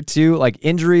blunder to, like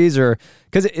injuries, or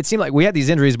because it seemed like we had these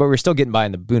injuries, but we're still getting by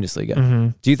in the Bundesliga? Mm-hmm.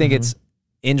 Do you think it's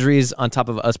injuries on top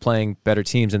of us playing better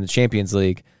teams in the Champions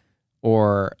League,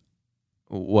 or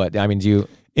what? I mean,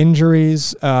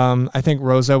 injuries? I think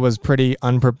Rosa was pretty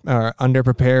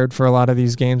underprepared for a lot of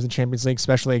these games in Champions League,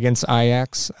 especially against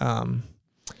Ajax.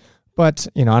 But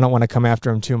I don't want to come after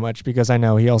him too much, because I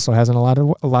know he also has a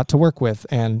lot to work with,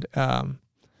 and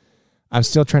I'm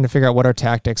still trying to figure out what our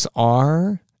tactics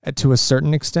are to a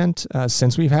certain extent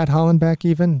since we've had Haaland back,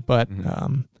 even. But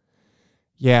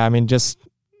I mean, just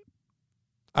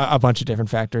a bunch of different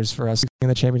factors for us in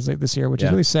the Champions League this year, which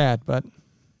is really sad. But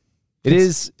it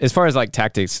is, as far as like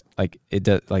tactics, like it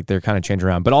does, like they're kind of changing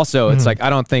around. But also, it's like I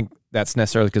don't think that's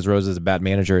necessarily because Rose is a bad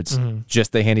manager. It's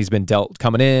just the hand he's been dealt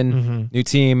coming in, new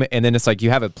team, and then it's like you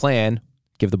have a plan,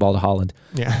 give the ball to Haaland,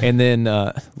 and then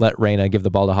let Reina give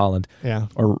the ball to Haaland,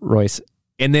 or Royce,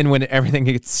 and then when everything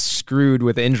gets screwed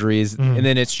with injuries, and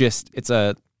then it's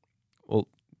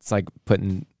like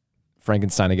putting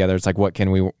Frankenstein together. It's like, what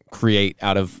can we create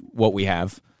out of what we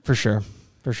have? For sure.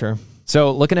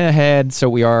 So looking ahead, so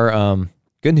we are.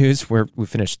 Good news, we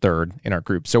finished 3rd in our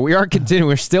group. So we are continuing.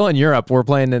 We're still in Europe. We're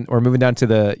moving down to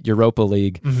the Europa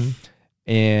League.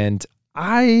 And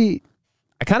I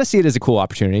kind of see it as a cool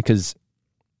opportunity, because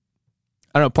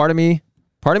I don't know, part of me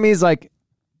is like,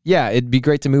 yeah, it'd be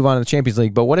great to move on to the Champions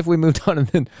League, but what if we moved on and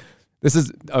then this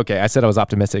is okay, I said I was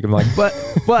optimistic. I'm like,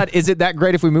 but is it that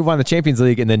great if we move on to the Champions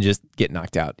League and then just get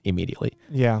knocked out immediately?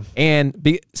 Yeah.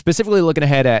 And specifically looking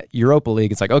ahead at Europa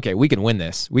League, it's like, okay, we can win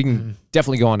this. We can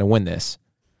definitely go on to win this.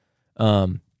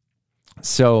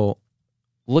 So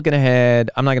looking ahead,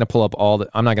 I'm not going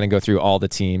to go through all the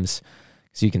teams,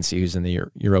 so you can see who's in the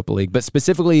Europa League. But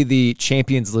specifically the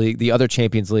Champions League, the other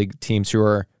Champions League teams who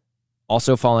are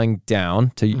also falling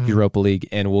down to Europa League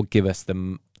and will give us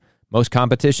the most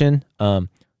competition.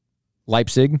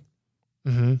 Leipzig.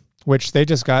 Which they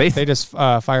just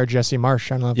fired Jesse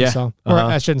Marsch. I don't know if you saw. Or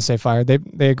I shouldn't say fired.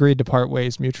 They agreed to part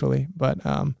ways mutually. But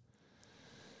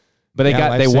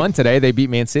they won today. They beat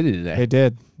Man City today. They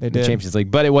did. They in did. The Champions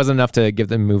League. But it wasn't enough to give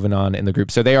them moving on in the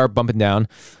group. So they are bumping down.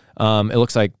 It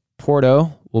looks like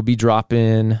Porto will be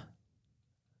dropping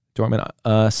Dortmund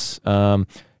us.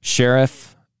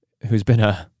 Sheriff, who's been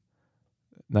a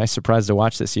nice surprise to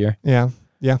watch this year. Yeah.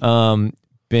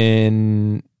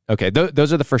 Okay,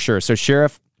 those are the for sure. So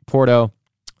Sheriff, Porto,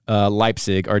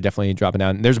 Leipzig are definitely dropping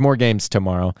down. There's more games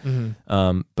tomorrow,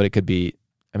 but it could be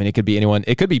anyone.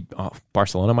 It could be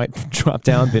Barcelona might drop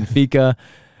down. Benfica,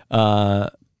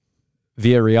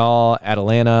 Villarreal,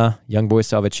 Atalanta, Young Boys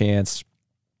still have a chance.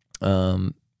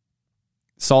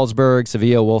 Salzburg,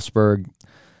 Sevilla, Wolfsburg,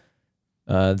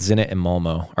 Zenit, and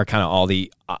Malmo are kind of all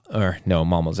the.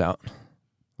 Malmo's out.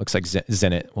 Looks like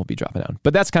Zenit will be dropping down.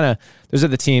 But that's those are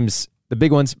the teams, the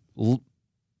big ones.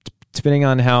 Depending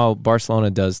on how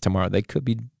Barcelona does tomorrow, they could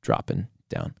be dropping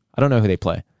down. I don't know who they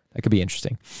play. That could be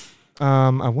interesting.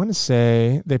 I want to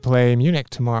say they play Munich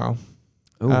tomorrow.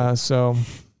 So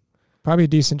probably a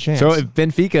decent chance. So if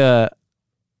Benfica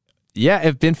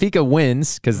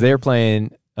wins, because they're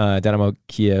playing Dynamo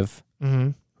Kiev,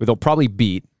 who they'll probably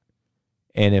beat,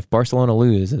 and if Barcelona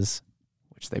loses,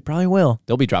 which they probably will,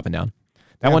 they'll be dropping down.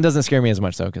 That one doesn't scare me as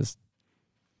much, though, because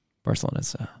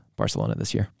Barcelona's Barcelona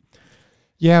this year.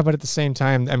 Yeah, but at the same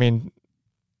time, I mean,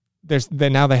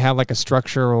 now they have like a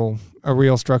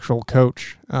real structural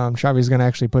coach. Xavi's going to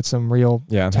actually put some real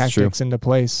tactics into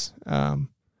place. I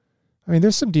mean,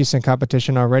 there's some decent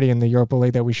competition already in the Europa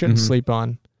League that we shouldn't sleep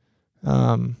on.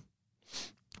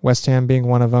 West Ham being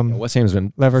one of them. West Ham's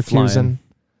been Leverkusen, flying.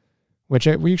 which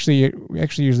we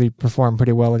actually usually perform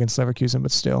pretty well against Leverkusen,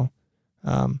 but still,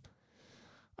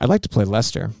 I'd like to play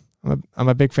Leicester. I'm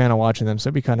a big fan of watching them, so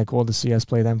it'd be kind of cool to see us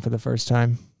play them for the first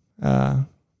time.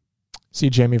 See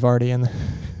Jamie Vardy in the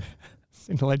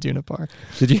Signal Iduna Park.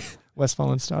 Did you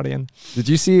Westfalenstadion? Did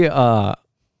you see?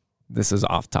 This is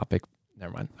off topip.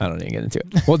 Never mind. I don't even get into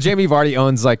it. Well, Jamie Vardy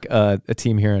owns like a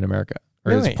team here in America,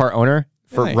 or is part owner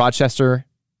for Rochester,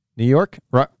 New York.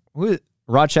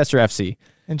 Rochester FC.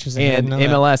 Interesting. And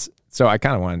MLS. So I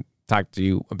kind of want to talk to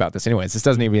you about this anyways. This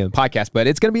doesn't even be in the podcast, but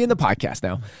it's going to be in the podcast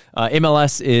now.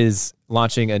 MLS is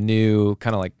launching a new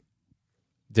kind of like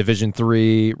Division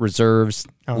III reserves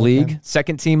league,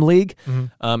 second team league.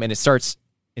 And it starts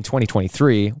in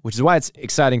 2023, which is why it's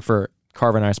exciting for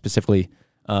Carver and I specifically.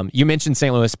 You mentioned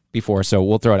St. Louis before, so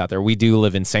we'll throw it out there. We do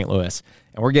live in St. Louis,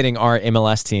 and we're getting our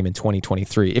MLS team in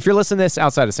 2023. If you're listening to this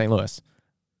outside of St. Louis,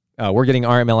 we're getting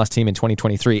our MLS team in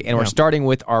 2023, and we're starting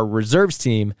with our reserves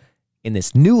team in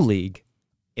this new league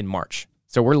in March.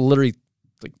 So we're literally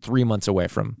like 3 months away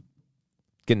from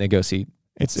getting to go see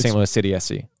St. Louis City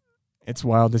SC. It's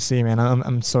wild to see, man.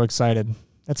 I'm so excited.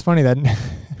 That's funny that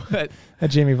that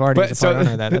Jamie Vardy is a part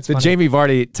owner of that. That's the funny. Jamie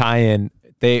Vardy tie-in.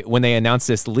 When they announced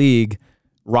this league,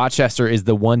 Rochester is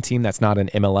the one team that's not an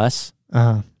MLS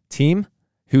team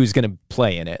who's going to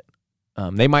play in it.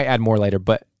 They might add more later,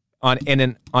 but on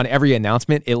every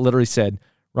announcement, it literally said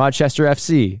Rochester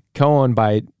FC, co-owned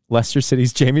by Leicester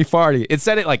City's Jamie Vardy. It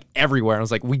said it like everywhere. I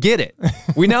was like, we get it.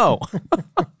 We know.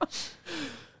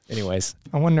 Anyways.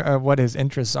 I wonder what his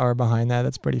interests are behind that.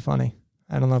 That's pretty funny.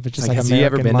 I don't know if it's just like has he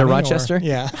ever been to Rochester?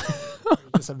 Yeah.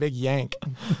 Just a big yank.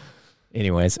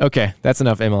 Anyways, okay. That's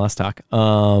enough MLS talk.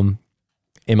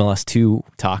 MLS2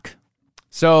 talk.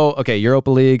 So, okay,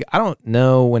 Europa League. I don't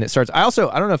know when it starts. I don't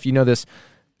know if you know this.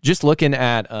 Just looking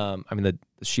at, the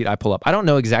sheet I pull up, I don't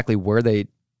know exactly where they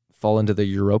fall into the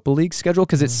Europa League schedule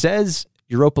because it says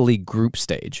Europa League group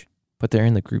stage, but they're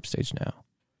in the group stage now.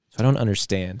 So I don't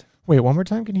understand. Wait, one more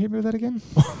time. Can you hear that again?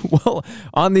 Well,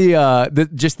 on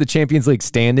the Champions League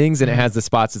standings, and it has the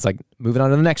spots. It's like moving on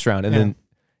to the next round, and then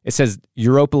it says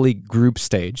Europa League group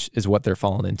stage is what they're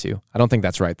falling into. I don't think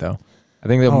that's right though. I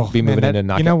think they'll be moving into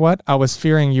knockout. You know what? I was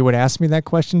fearing you would ask me that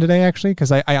question today, actually,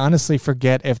 because I honestly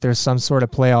forget if there's some sort of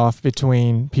playoff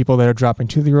between people that are dropping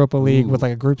to the Europa League with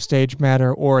like a group stage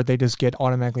matter, or they just get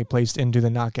automatically placed into the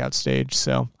knockout stage.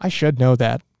 So I should know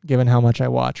that, given how much I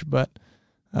watch, but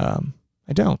I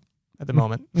don't at the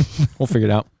moment. We'll figure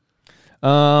it out.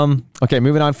 Okay,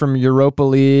 moving on from Europa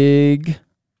League.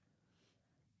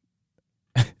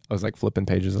 I was like flipping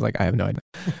pages. I was like, I have no idea.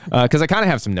 Because I kind of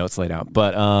have some notes laid out.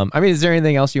 But, is there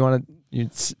anything else you want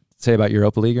to say about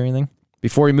Europa League or anything?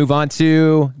 before we move on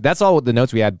to, that's all the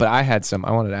notes we had, but I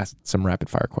wanted to ask some rapid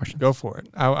fire questions. Go for it.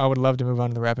 I would love to move on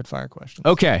to the rapid fire questions.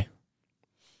 Okay.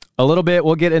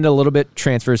 We'll get into a little bit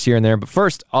transfers here and there, but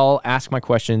first I'll ask my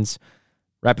questions,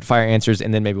 rapid fire answers,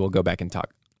 and then maybe we'll go back and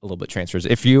talk a little bit transfers.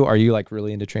 Are you like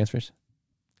really into transfers?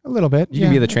 A little bit. You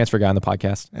can be the transfer guy on the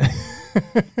podcast.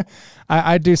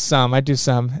 I do some.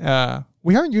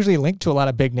 We aren't usually linked to a lot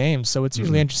of big names, so it's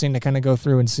usually interesting to kind of go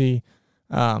through and see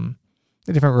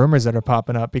the different rumors that are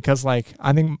popping up, because like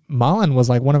I think Malen was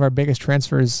like one of our biggest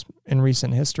transfers in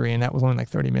recent history, and that was only like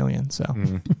 30 million. So,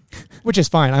 which is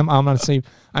fine. I'm honestly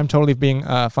totally being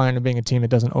fine with being a team that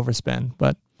doesn't overspend.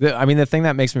 But the thing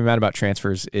that makes me mad about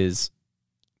transfers is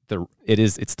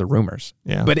it's the rumors.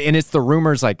 Yeah. And it's the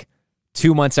rumors like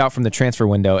 2 months out from the transfer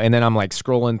window, and then I'm like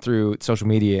scrolling through social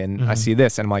media and I see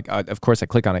this, and I'm like, of course I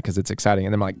click on it because it's exciting,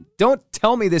 and then I'm like, don't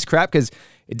tell me this crap because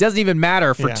it doesn't even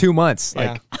matter for 2 months.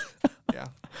 Like, yeah.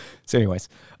 So, anyways,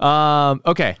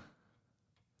 okay.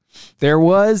 There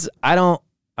was I don't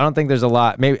think there's a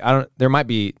lot. Maybe there might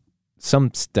be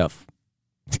some stuff.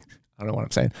 I don't know what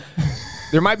I'm saying.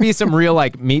 There might be some real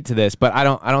like meat to this, but I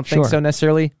don't think so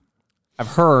necessarily. I've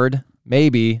heard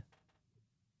maybe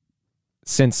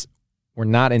since we're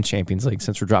not in Champions League,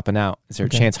 since we're dropping out, is there a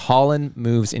chance Haaland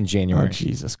moves in January? Oh,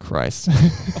 Jesus Christ.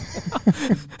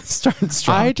 Starting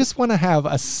strong. I just want to have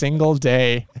a single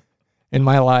day in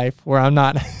my life where I'm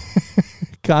not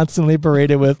constantly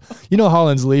berated with,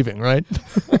 Haaland's leaving, right?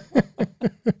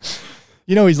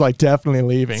 He's like definitely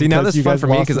leaving. See, now this is fun for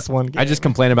me because I just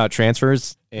complain about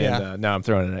transfers, and now I'm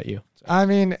throwing it at you. I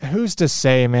mean, who's to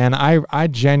say, man? I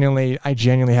genuinely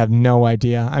have no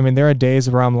idea. I mean, there are days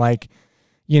where I'm like,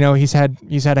 he's had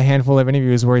a handful of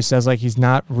interviews where he says like he's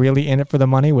not really in it for the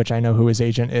money, which I know who his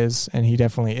agent is, and he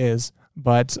definitely is.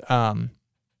 But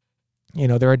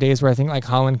there are days where I think like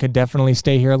Haaland could definitely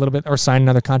stay here a little bit or sign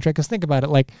another contract. Because think about it,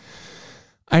 like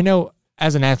I know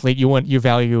as an athlete you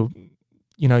value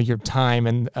your time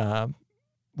and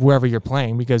wherever you're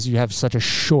playing because you have such a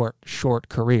short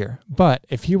career. But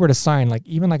if he were to sign like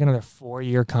even like another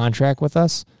 4-year contract with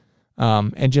us,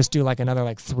 and just do like another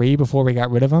like 3 before we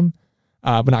got rid of him.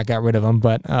 But not got rid of him,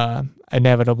 but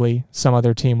inevitably some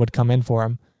other team would come in for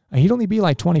him. He'd only be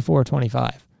like 24 or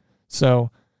 25.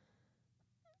 So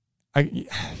I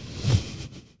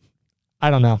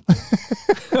don't know.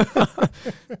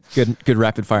 Good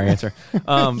rapid fire answer.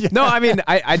 No, I mean,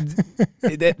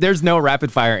 there's no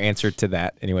rapid fire answer to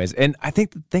that anyways. And I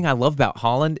think the thing I love about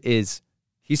Haaland is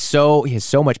he has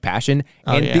so much passion.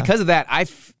 And because of that,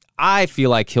 I feel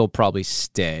like he'll probably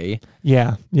stay.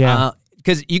 Yeah.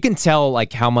 Because you can tell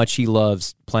like how much he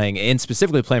loves playing, and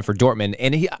specifically playing for Dortmund.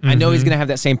 And I know he's going to have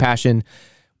that same passion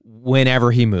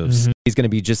whenever he moves. He's going to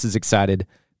be just as excited.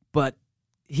 But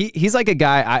he's like a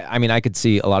guy. I mean, I could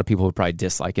see a lot of people who probably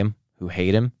dislike him, who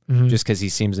hate him, just because he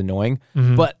seems annoying.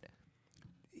 But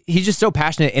he's just so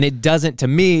passionate, and it doesn't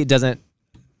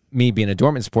me being a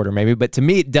Dortmund supporter maybe, but to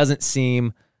me it doesn't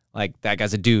seem like that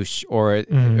guy's a douche or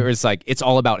it's like it's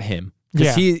all about him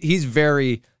because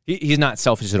he's not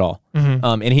selfish at all.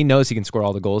 And he knows he can score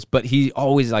all the goals, but he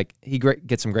always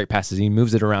gets some great passes. He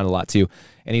moves it around a lot too.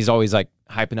 And he's always like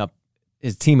hyping up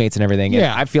his teammates and everything. And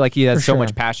I feel like he has so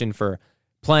much passion for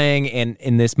playing. And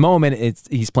in this moment,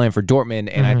 he's playing for Dortmund.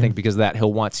 And I think because of that,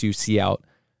 he'll want to see out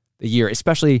the year,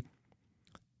 especially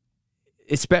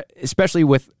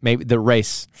with maybe the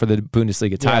race for the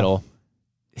Bundesliga title.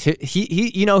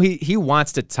 He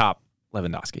wants to top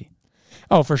Lewandowski.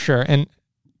 Oh, for sure. And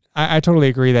I totally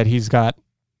agree that he's got,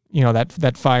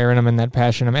 that fire in him and that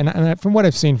passion in him. And from what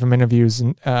I've seen from interviews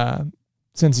and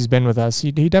since he's been with us,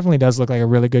 he definitely does look like a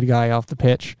really good guy off the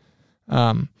pitch.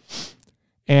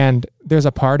 And there's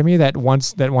a part of me that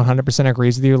wants that 100%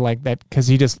 agrees with you, like that, because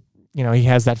he just, he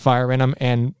has that fire in him,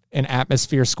 and an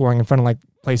atmosphere scoring in front of like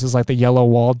places like the Yellow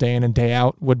Wall day in and day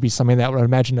out would be something that would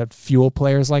imagine to fuel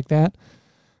players like that.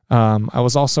 I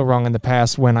was also wrong in the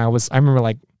past when I remember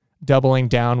like doubling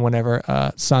down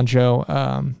whenever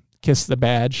Sancho kissed the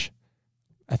badge.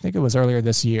 I think it was earlier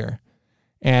this year.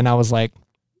 And I was like,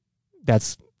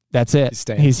 that's it. He's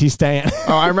staying. He's staying.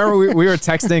 Oh, I remember we were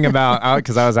texting about,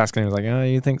 because I was asking him, I was like, oh,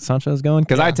 you think Sancho's going?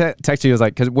 Because I texted you, I was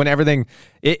like, because when everything,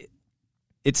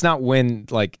 it's not when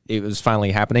like it was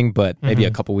finally happening, but maybe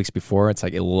a couple weeks before, it's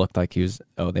like it looked like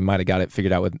they might have got it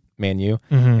figured out with Man U.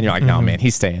 And you're like, no, man,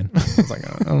 he's staying. I was like,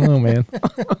 I don't know, man.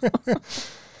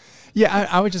 Yeah,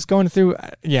 I was just going through.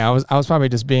 Yeah, I was probably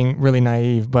just being really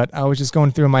naive, but I was just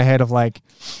going through in my head of like,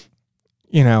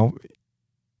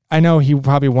 I know he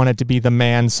probably wanted to be the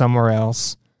man somewhere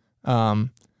else,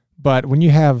 but when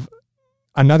you have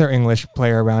another English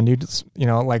player around you, just,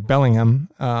 like Bellingham,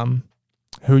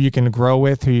 who you can grow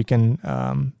with, who you can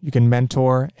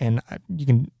mentor, and you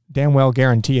can damn well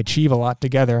guarantee achieve a lot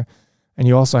together. And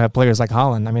you also have players like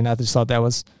Haaland. I mean, I just thought that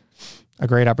was a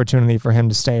great opportunity for him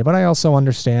to stay. But I also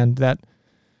understand that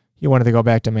he wanted to go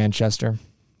back to Manchester.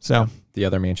 So the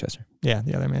other Manchester. Yeah,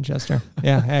 the other Manchester.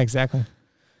 Yeah, exactly.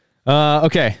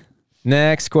 Okay.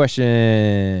 Next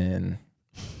question.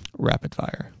 Rapid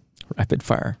fire.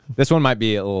 This one might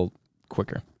be a little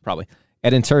quicker, probably.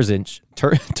 Edin Terzic.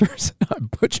 I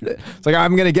butchered it. It's like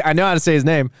I know how to say his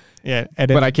name. Yeah,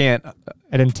 but I can't.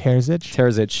 Edin Terzic.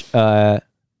 Terzic.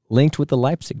 Linked with the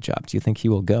Leipzig job. Do you think he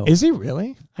will go? Is he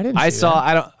really? I didn't. I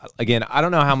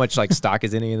don't know how much like stock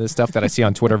is in any of this stuff that I see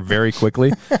on Twitter very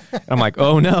quickly. I'm like,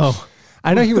 oh no.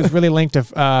 I know he was really linked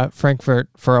to Frankfurt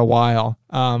for a while,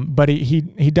 but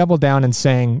he doubled down in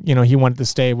saying, he wanted to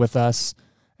stay with us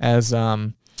as,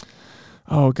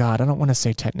 oh God, I don't want to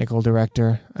say technical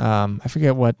director. I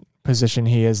forget what position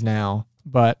he is now,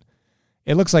 but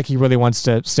it looks like he really wants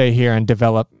to stay here and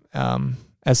develop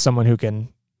as someone who can,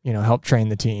 help train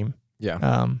the team.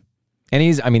 Yeah. And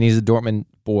he's a Dortmund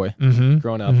boy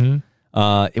growing up. Mm-hmm.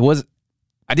 I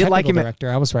did like him.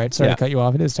 Director. I was right. Sorry to cut you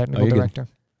off. It is technical director.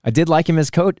 Good. I did like him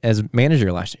as coach, as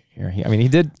manager last year. He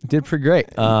did pretty great.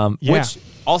 Which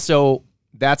also,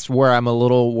 that's where I'm a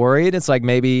little worried. It's like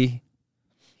maybe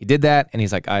he did that, and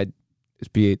he's like,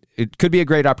 it could be a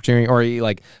great opportunity, or he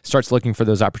like starts looking for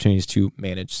those opportunities to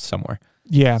manage somewhere.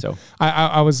 Yeah. So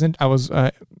I was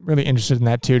really interested in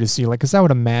that too, to see, like, because I would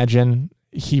imagine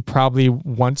he probably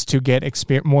wants to get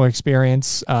more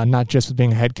experience, not just with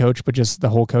being a head coach, but just the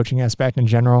whole coaching aspect in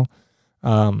general.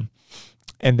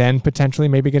 And then potentially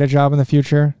maybe get a job in the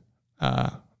future.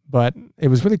 But it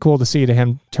was really cool to see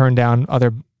him turn down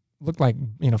looked like,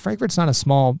 Frankfurt's not a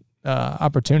small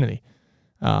opportunity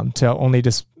to only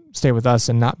just stay with us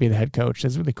and not be the head coach.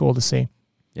 It's really cool to see.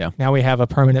 Yeah. Now we have a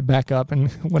permanent backup, and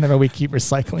whenever we keep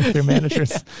recycling through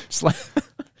managers.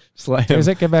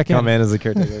 Get back in. Come in as a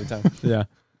caretaker every time. Yeah.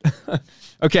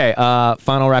 Okay,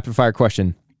 final rapid fire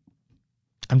question.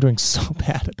 I'm doing so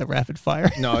bad at the rapid fire.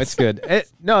 No, it's good.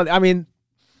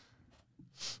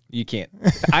 You can't.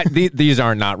 These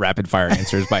are not rapid fire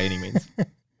answers by any means.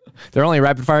 They're only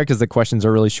rapid fire because the questions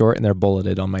are really short and they're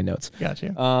bulleted on my notes.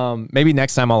 Gotcha. Maybe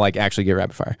next time I'll actually get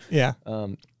rapid fire. Yeah.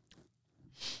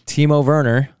 Timo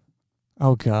Werner.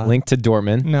 Oh God. Linked to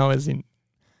Dortmund. No, is he?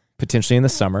 Potentially in the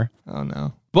summer. Oh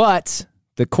no. But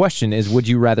the question is, would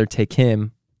you rather take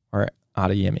him or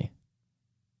Adeyemi?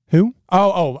 Who?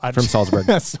 Oh, from Salzburg.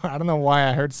 I don't know why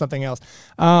I heard something else.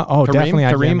 Definitely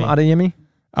Karim Adeyemi.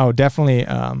 Oh, definitely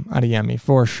Adeyemi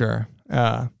for sure.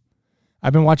 I've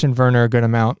been watching Werner a good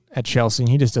amount at Chelsea, and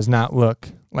he just does not look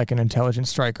like an intelligent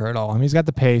striker at all. He's got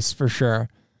the pace for sure,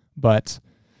 but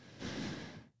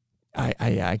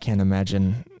I can't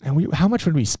imagine. And how much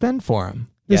would we spend for him?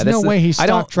 There's no way his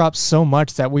stock drops so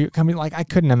much that I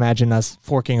couldn't imagine us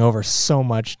forking over so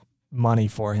much money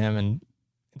for him, and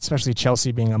especially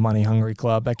Chelsea being a money-hungry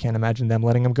club. I can't imagine them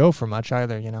letting him go for much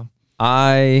either,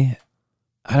 I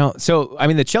don't. So,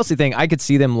 the Chelsea thing, I could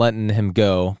see them letting him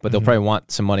go, but they'll probably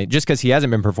want some money just because he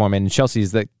hasn't been performing. And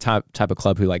Chelsea's the type of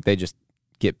club who, they just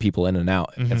get people in and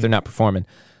out. If they're not performing,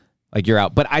 you're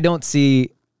out. But I don't see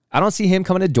him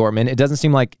coming to Dortmund. It doesn't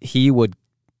seem like it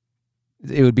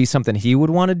would be something he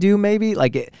would want to do, maybe.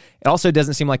 It also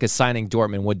doesn't seem like a signing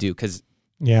Dortmund would do, because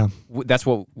that's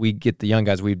what we get the young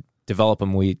guys. We develop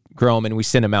them, we grow them, and we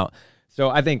send them out. So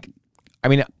I think,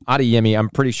 Adeyemi, I'm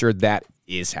pretty sure that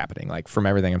is happening. From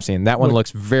everything I'm seeing, that one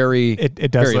looks very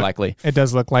likely. It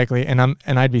does look likely, and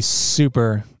I'd be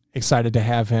super excited to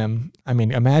have him.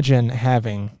 Imagine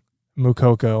having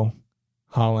Moukoko,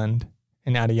 Haaland,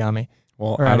 and Adeyemi.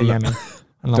 Well, Adeyemi.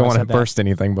 I don't want to burst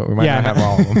anything, but we might not have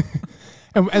all of them.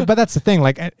 But that's the thing.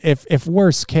 If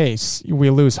worst case we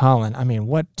lose Haaland,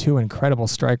 what two incredible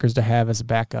strikers to have as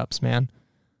backups, man.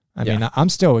 I'm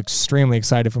still extremely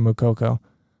excited for Moukoko.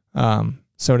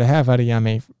 So to have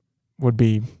Adeyemi would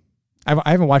be. I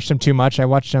haven't watched him too much. I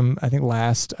watched him, I think,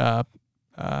 last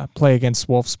play against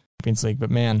Wolves Champions League.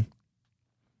 But man,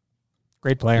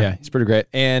 great player. Yeah, he's pretty great.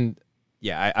 And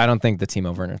yeah, I don't think the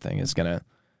Timo Werner thing is gonna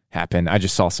happen. I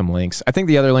just saw some links. I think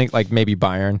the other link, maybe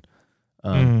Bayern.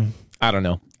 I don't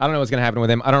know. I don't know what's going to happen with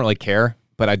him. I don't really care,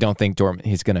 but I don't think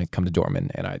he's going to come to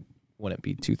Dortmund, and I wouldn't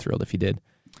be too thrilled if he did.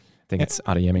 I think it's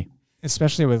Adeyemi.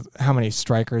 Especially with how many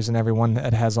strikers and everyone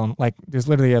that has on, there's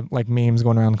literally memes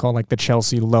going around called the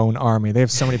Chelsea Loan Army. They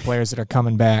have so many players that are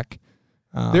coming back.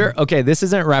 This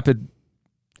isn't rapid.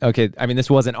 Okay, this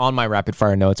wasn't on my rapid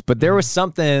fire notes, but there was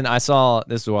something I saw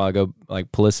this a while ago,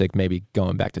 Pulisic maybe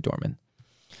going back to Dortmund.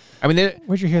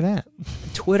 Where'd you hear that?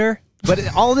 Twitter.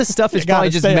 But all this stuff is You gotta probably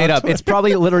just stay made on up. It's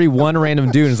probably literally one random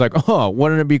dude who's like, oh,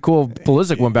 wouldn't it be cool if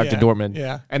Pulisic went back to Dortmund?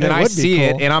 Yeah. And then It I would be see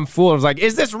it cool. and I'm fooled. I was like,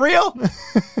 is this real?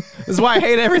 This is why I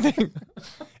hate everything.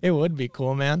 It would be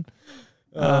cool, man.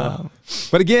 But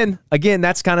again,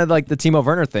 that's kind of like the Timo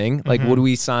Werner thing. Like, would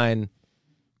we sign?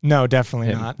 No, definitely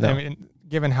Him, not. no. I mean,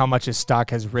 given how much his stock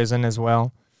has risen as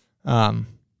well.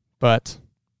 But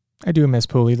I do miss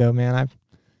Pooley, though, man.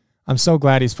 I'm so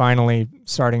glad he's finally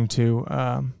starting to.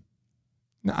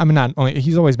 I mean, not only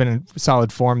he's always been in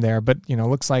solid form there, but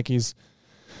looks like he's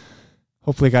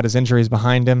hopefully got his injuries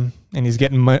behind him, and he's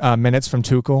getting minutes from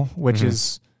Tuchel, which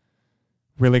is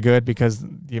really good because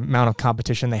the amount of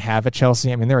competition they have at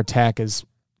Chelsea. I mean, their attack is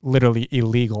literally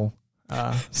illegal.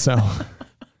 So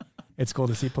it's cool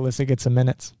to see Pulisic get some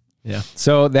minutes. Yeah.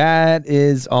 So that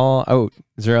is all. Oh,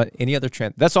 is there any other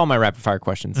That's all my rapid fire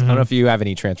questions. I don't know if you have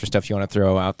any transfer stuff you want to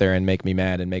throw out there and make me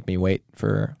mad and make me wait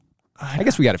for. I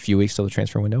guess we got a few weeks till the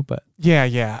transfer window, but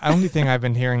yeah. Only thing I've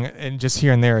been hearing and just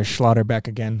here and there is Schlotterbeck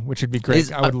again, which would be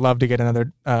great. I would love to get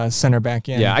another center back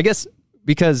in. Yeah, I guess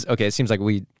because it seems like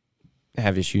we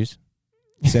have issues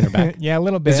center back. Yeah, a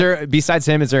little bit. Is there besides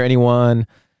him? Is there anyone?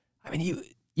 I mean,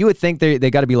 you would think they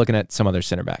got to be looking at some other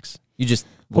center backs. You just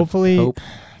hopefully hope.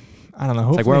 I don't know.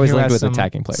 Hopefully like we're always he linked has with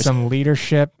attacking players. Some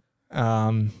leadership.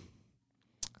 I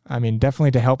mean,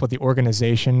 definitely to help with the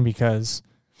organization because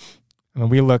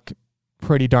we look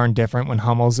pretty darn different when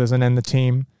Hummels isn't in the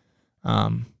team.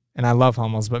 And I love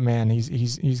Hummels, but man,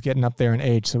 he's getting up there in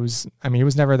age. So he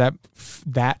was never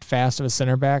that fast of a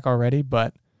center back already,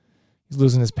 but he's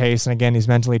losing his pace. And again, he's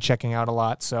mentally checking out a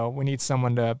lot. So we need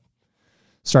someone to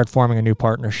start forming a new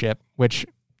partnership, which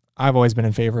I've always been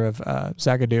in favor of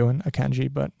Zagadou and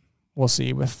Akanji, but we'll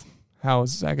see with how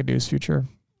Zagadou's future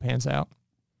pans out.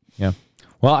 Yeah.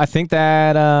 Well, I think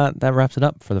that wraps it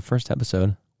up for the first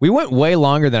episode. We went way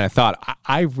longer than I thought.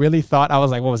 I really thought, I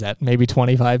was like, what was that? Maybe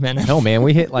 25 minutes? No, man,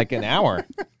 we hit like an hour.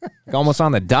 Like almost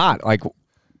on the dot. Like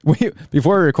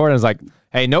before we recorded, I was like,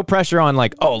 hey, no pressure on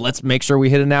like, oh, let's make sure we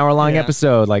hit an hour-long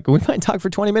episode. Like we might talk for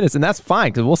 20 minutes, and that's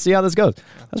fine because we'll see how this goes.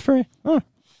 That's pretty, I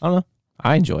don't know.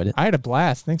 I enjoyed it. I had a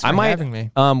blast. Thanks for having me.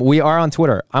 We are on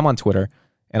Twitter. I'm on Twitter,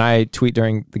 and I tweet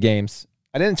during the games.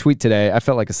 I didn't tweet today. I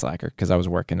felt like a slacker because I was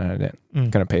working and I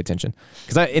couldn't pay attention.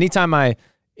 Because anytime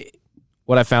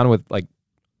what I found with like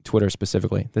Twitter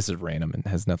specifically, this is random and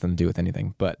has nothing to do with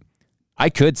anything, but I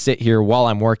could sit here while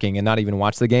I'm working and not even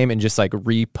watch the game and just like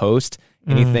repost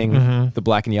anything the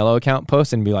Black and Yellow account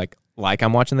posts and be like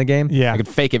I'm watching the game. Yeah. I could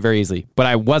fake it very easily, but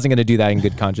I wasn't going to do that in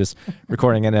good conscience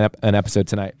recording an episode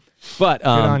tonight. But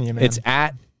on you, man. It's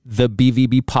at the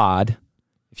BVB pod.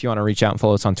 If you want to reach out and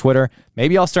follow us on Twitter,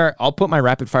 maybe I'll put my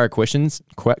rapid fire questions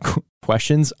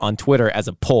on Twitter as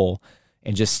a poll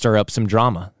and just stir up some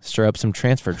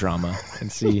transfer drama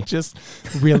and see. Just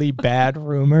really bad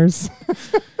rumors.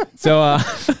 So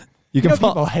you can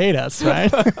people hate us,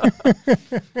 right?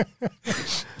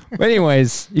 But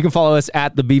anyways, you can follow us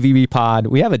at the BVB pod.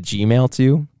 We have a Gmail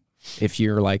too. If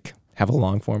you're like have a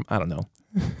long form, I don't know.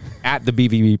 At the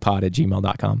BVBpod at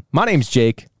gmail.com. My name's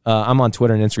Jake. I'm on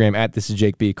Twitter and Instagram at this is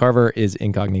Jake B. Carver is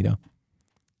incognito.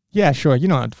 Yeah, sure. You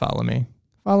don't have to follow me.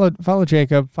 Follow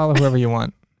Jacob. Follow whoever you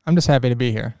want. I'm just happy to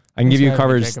be here. I can give you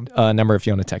Carver's number if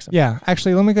you want to text him. Yeah,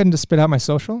 actually, let me go ahead and just spit out my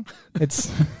social. It's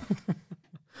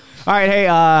all right.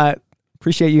 Hey,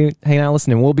 appreciate you hanging out,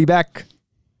 listening. We'll be back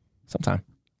sometime.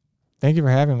 Thank you for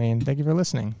having me, and thank you for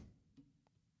listening.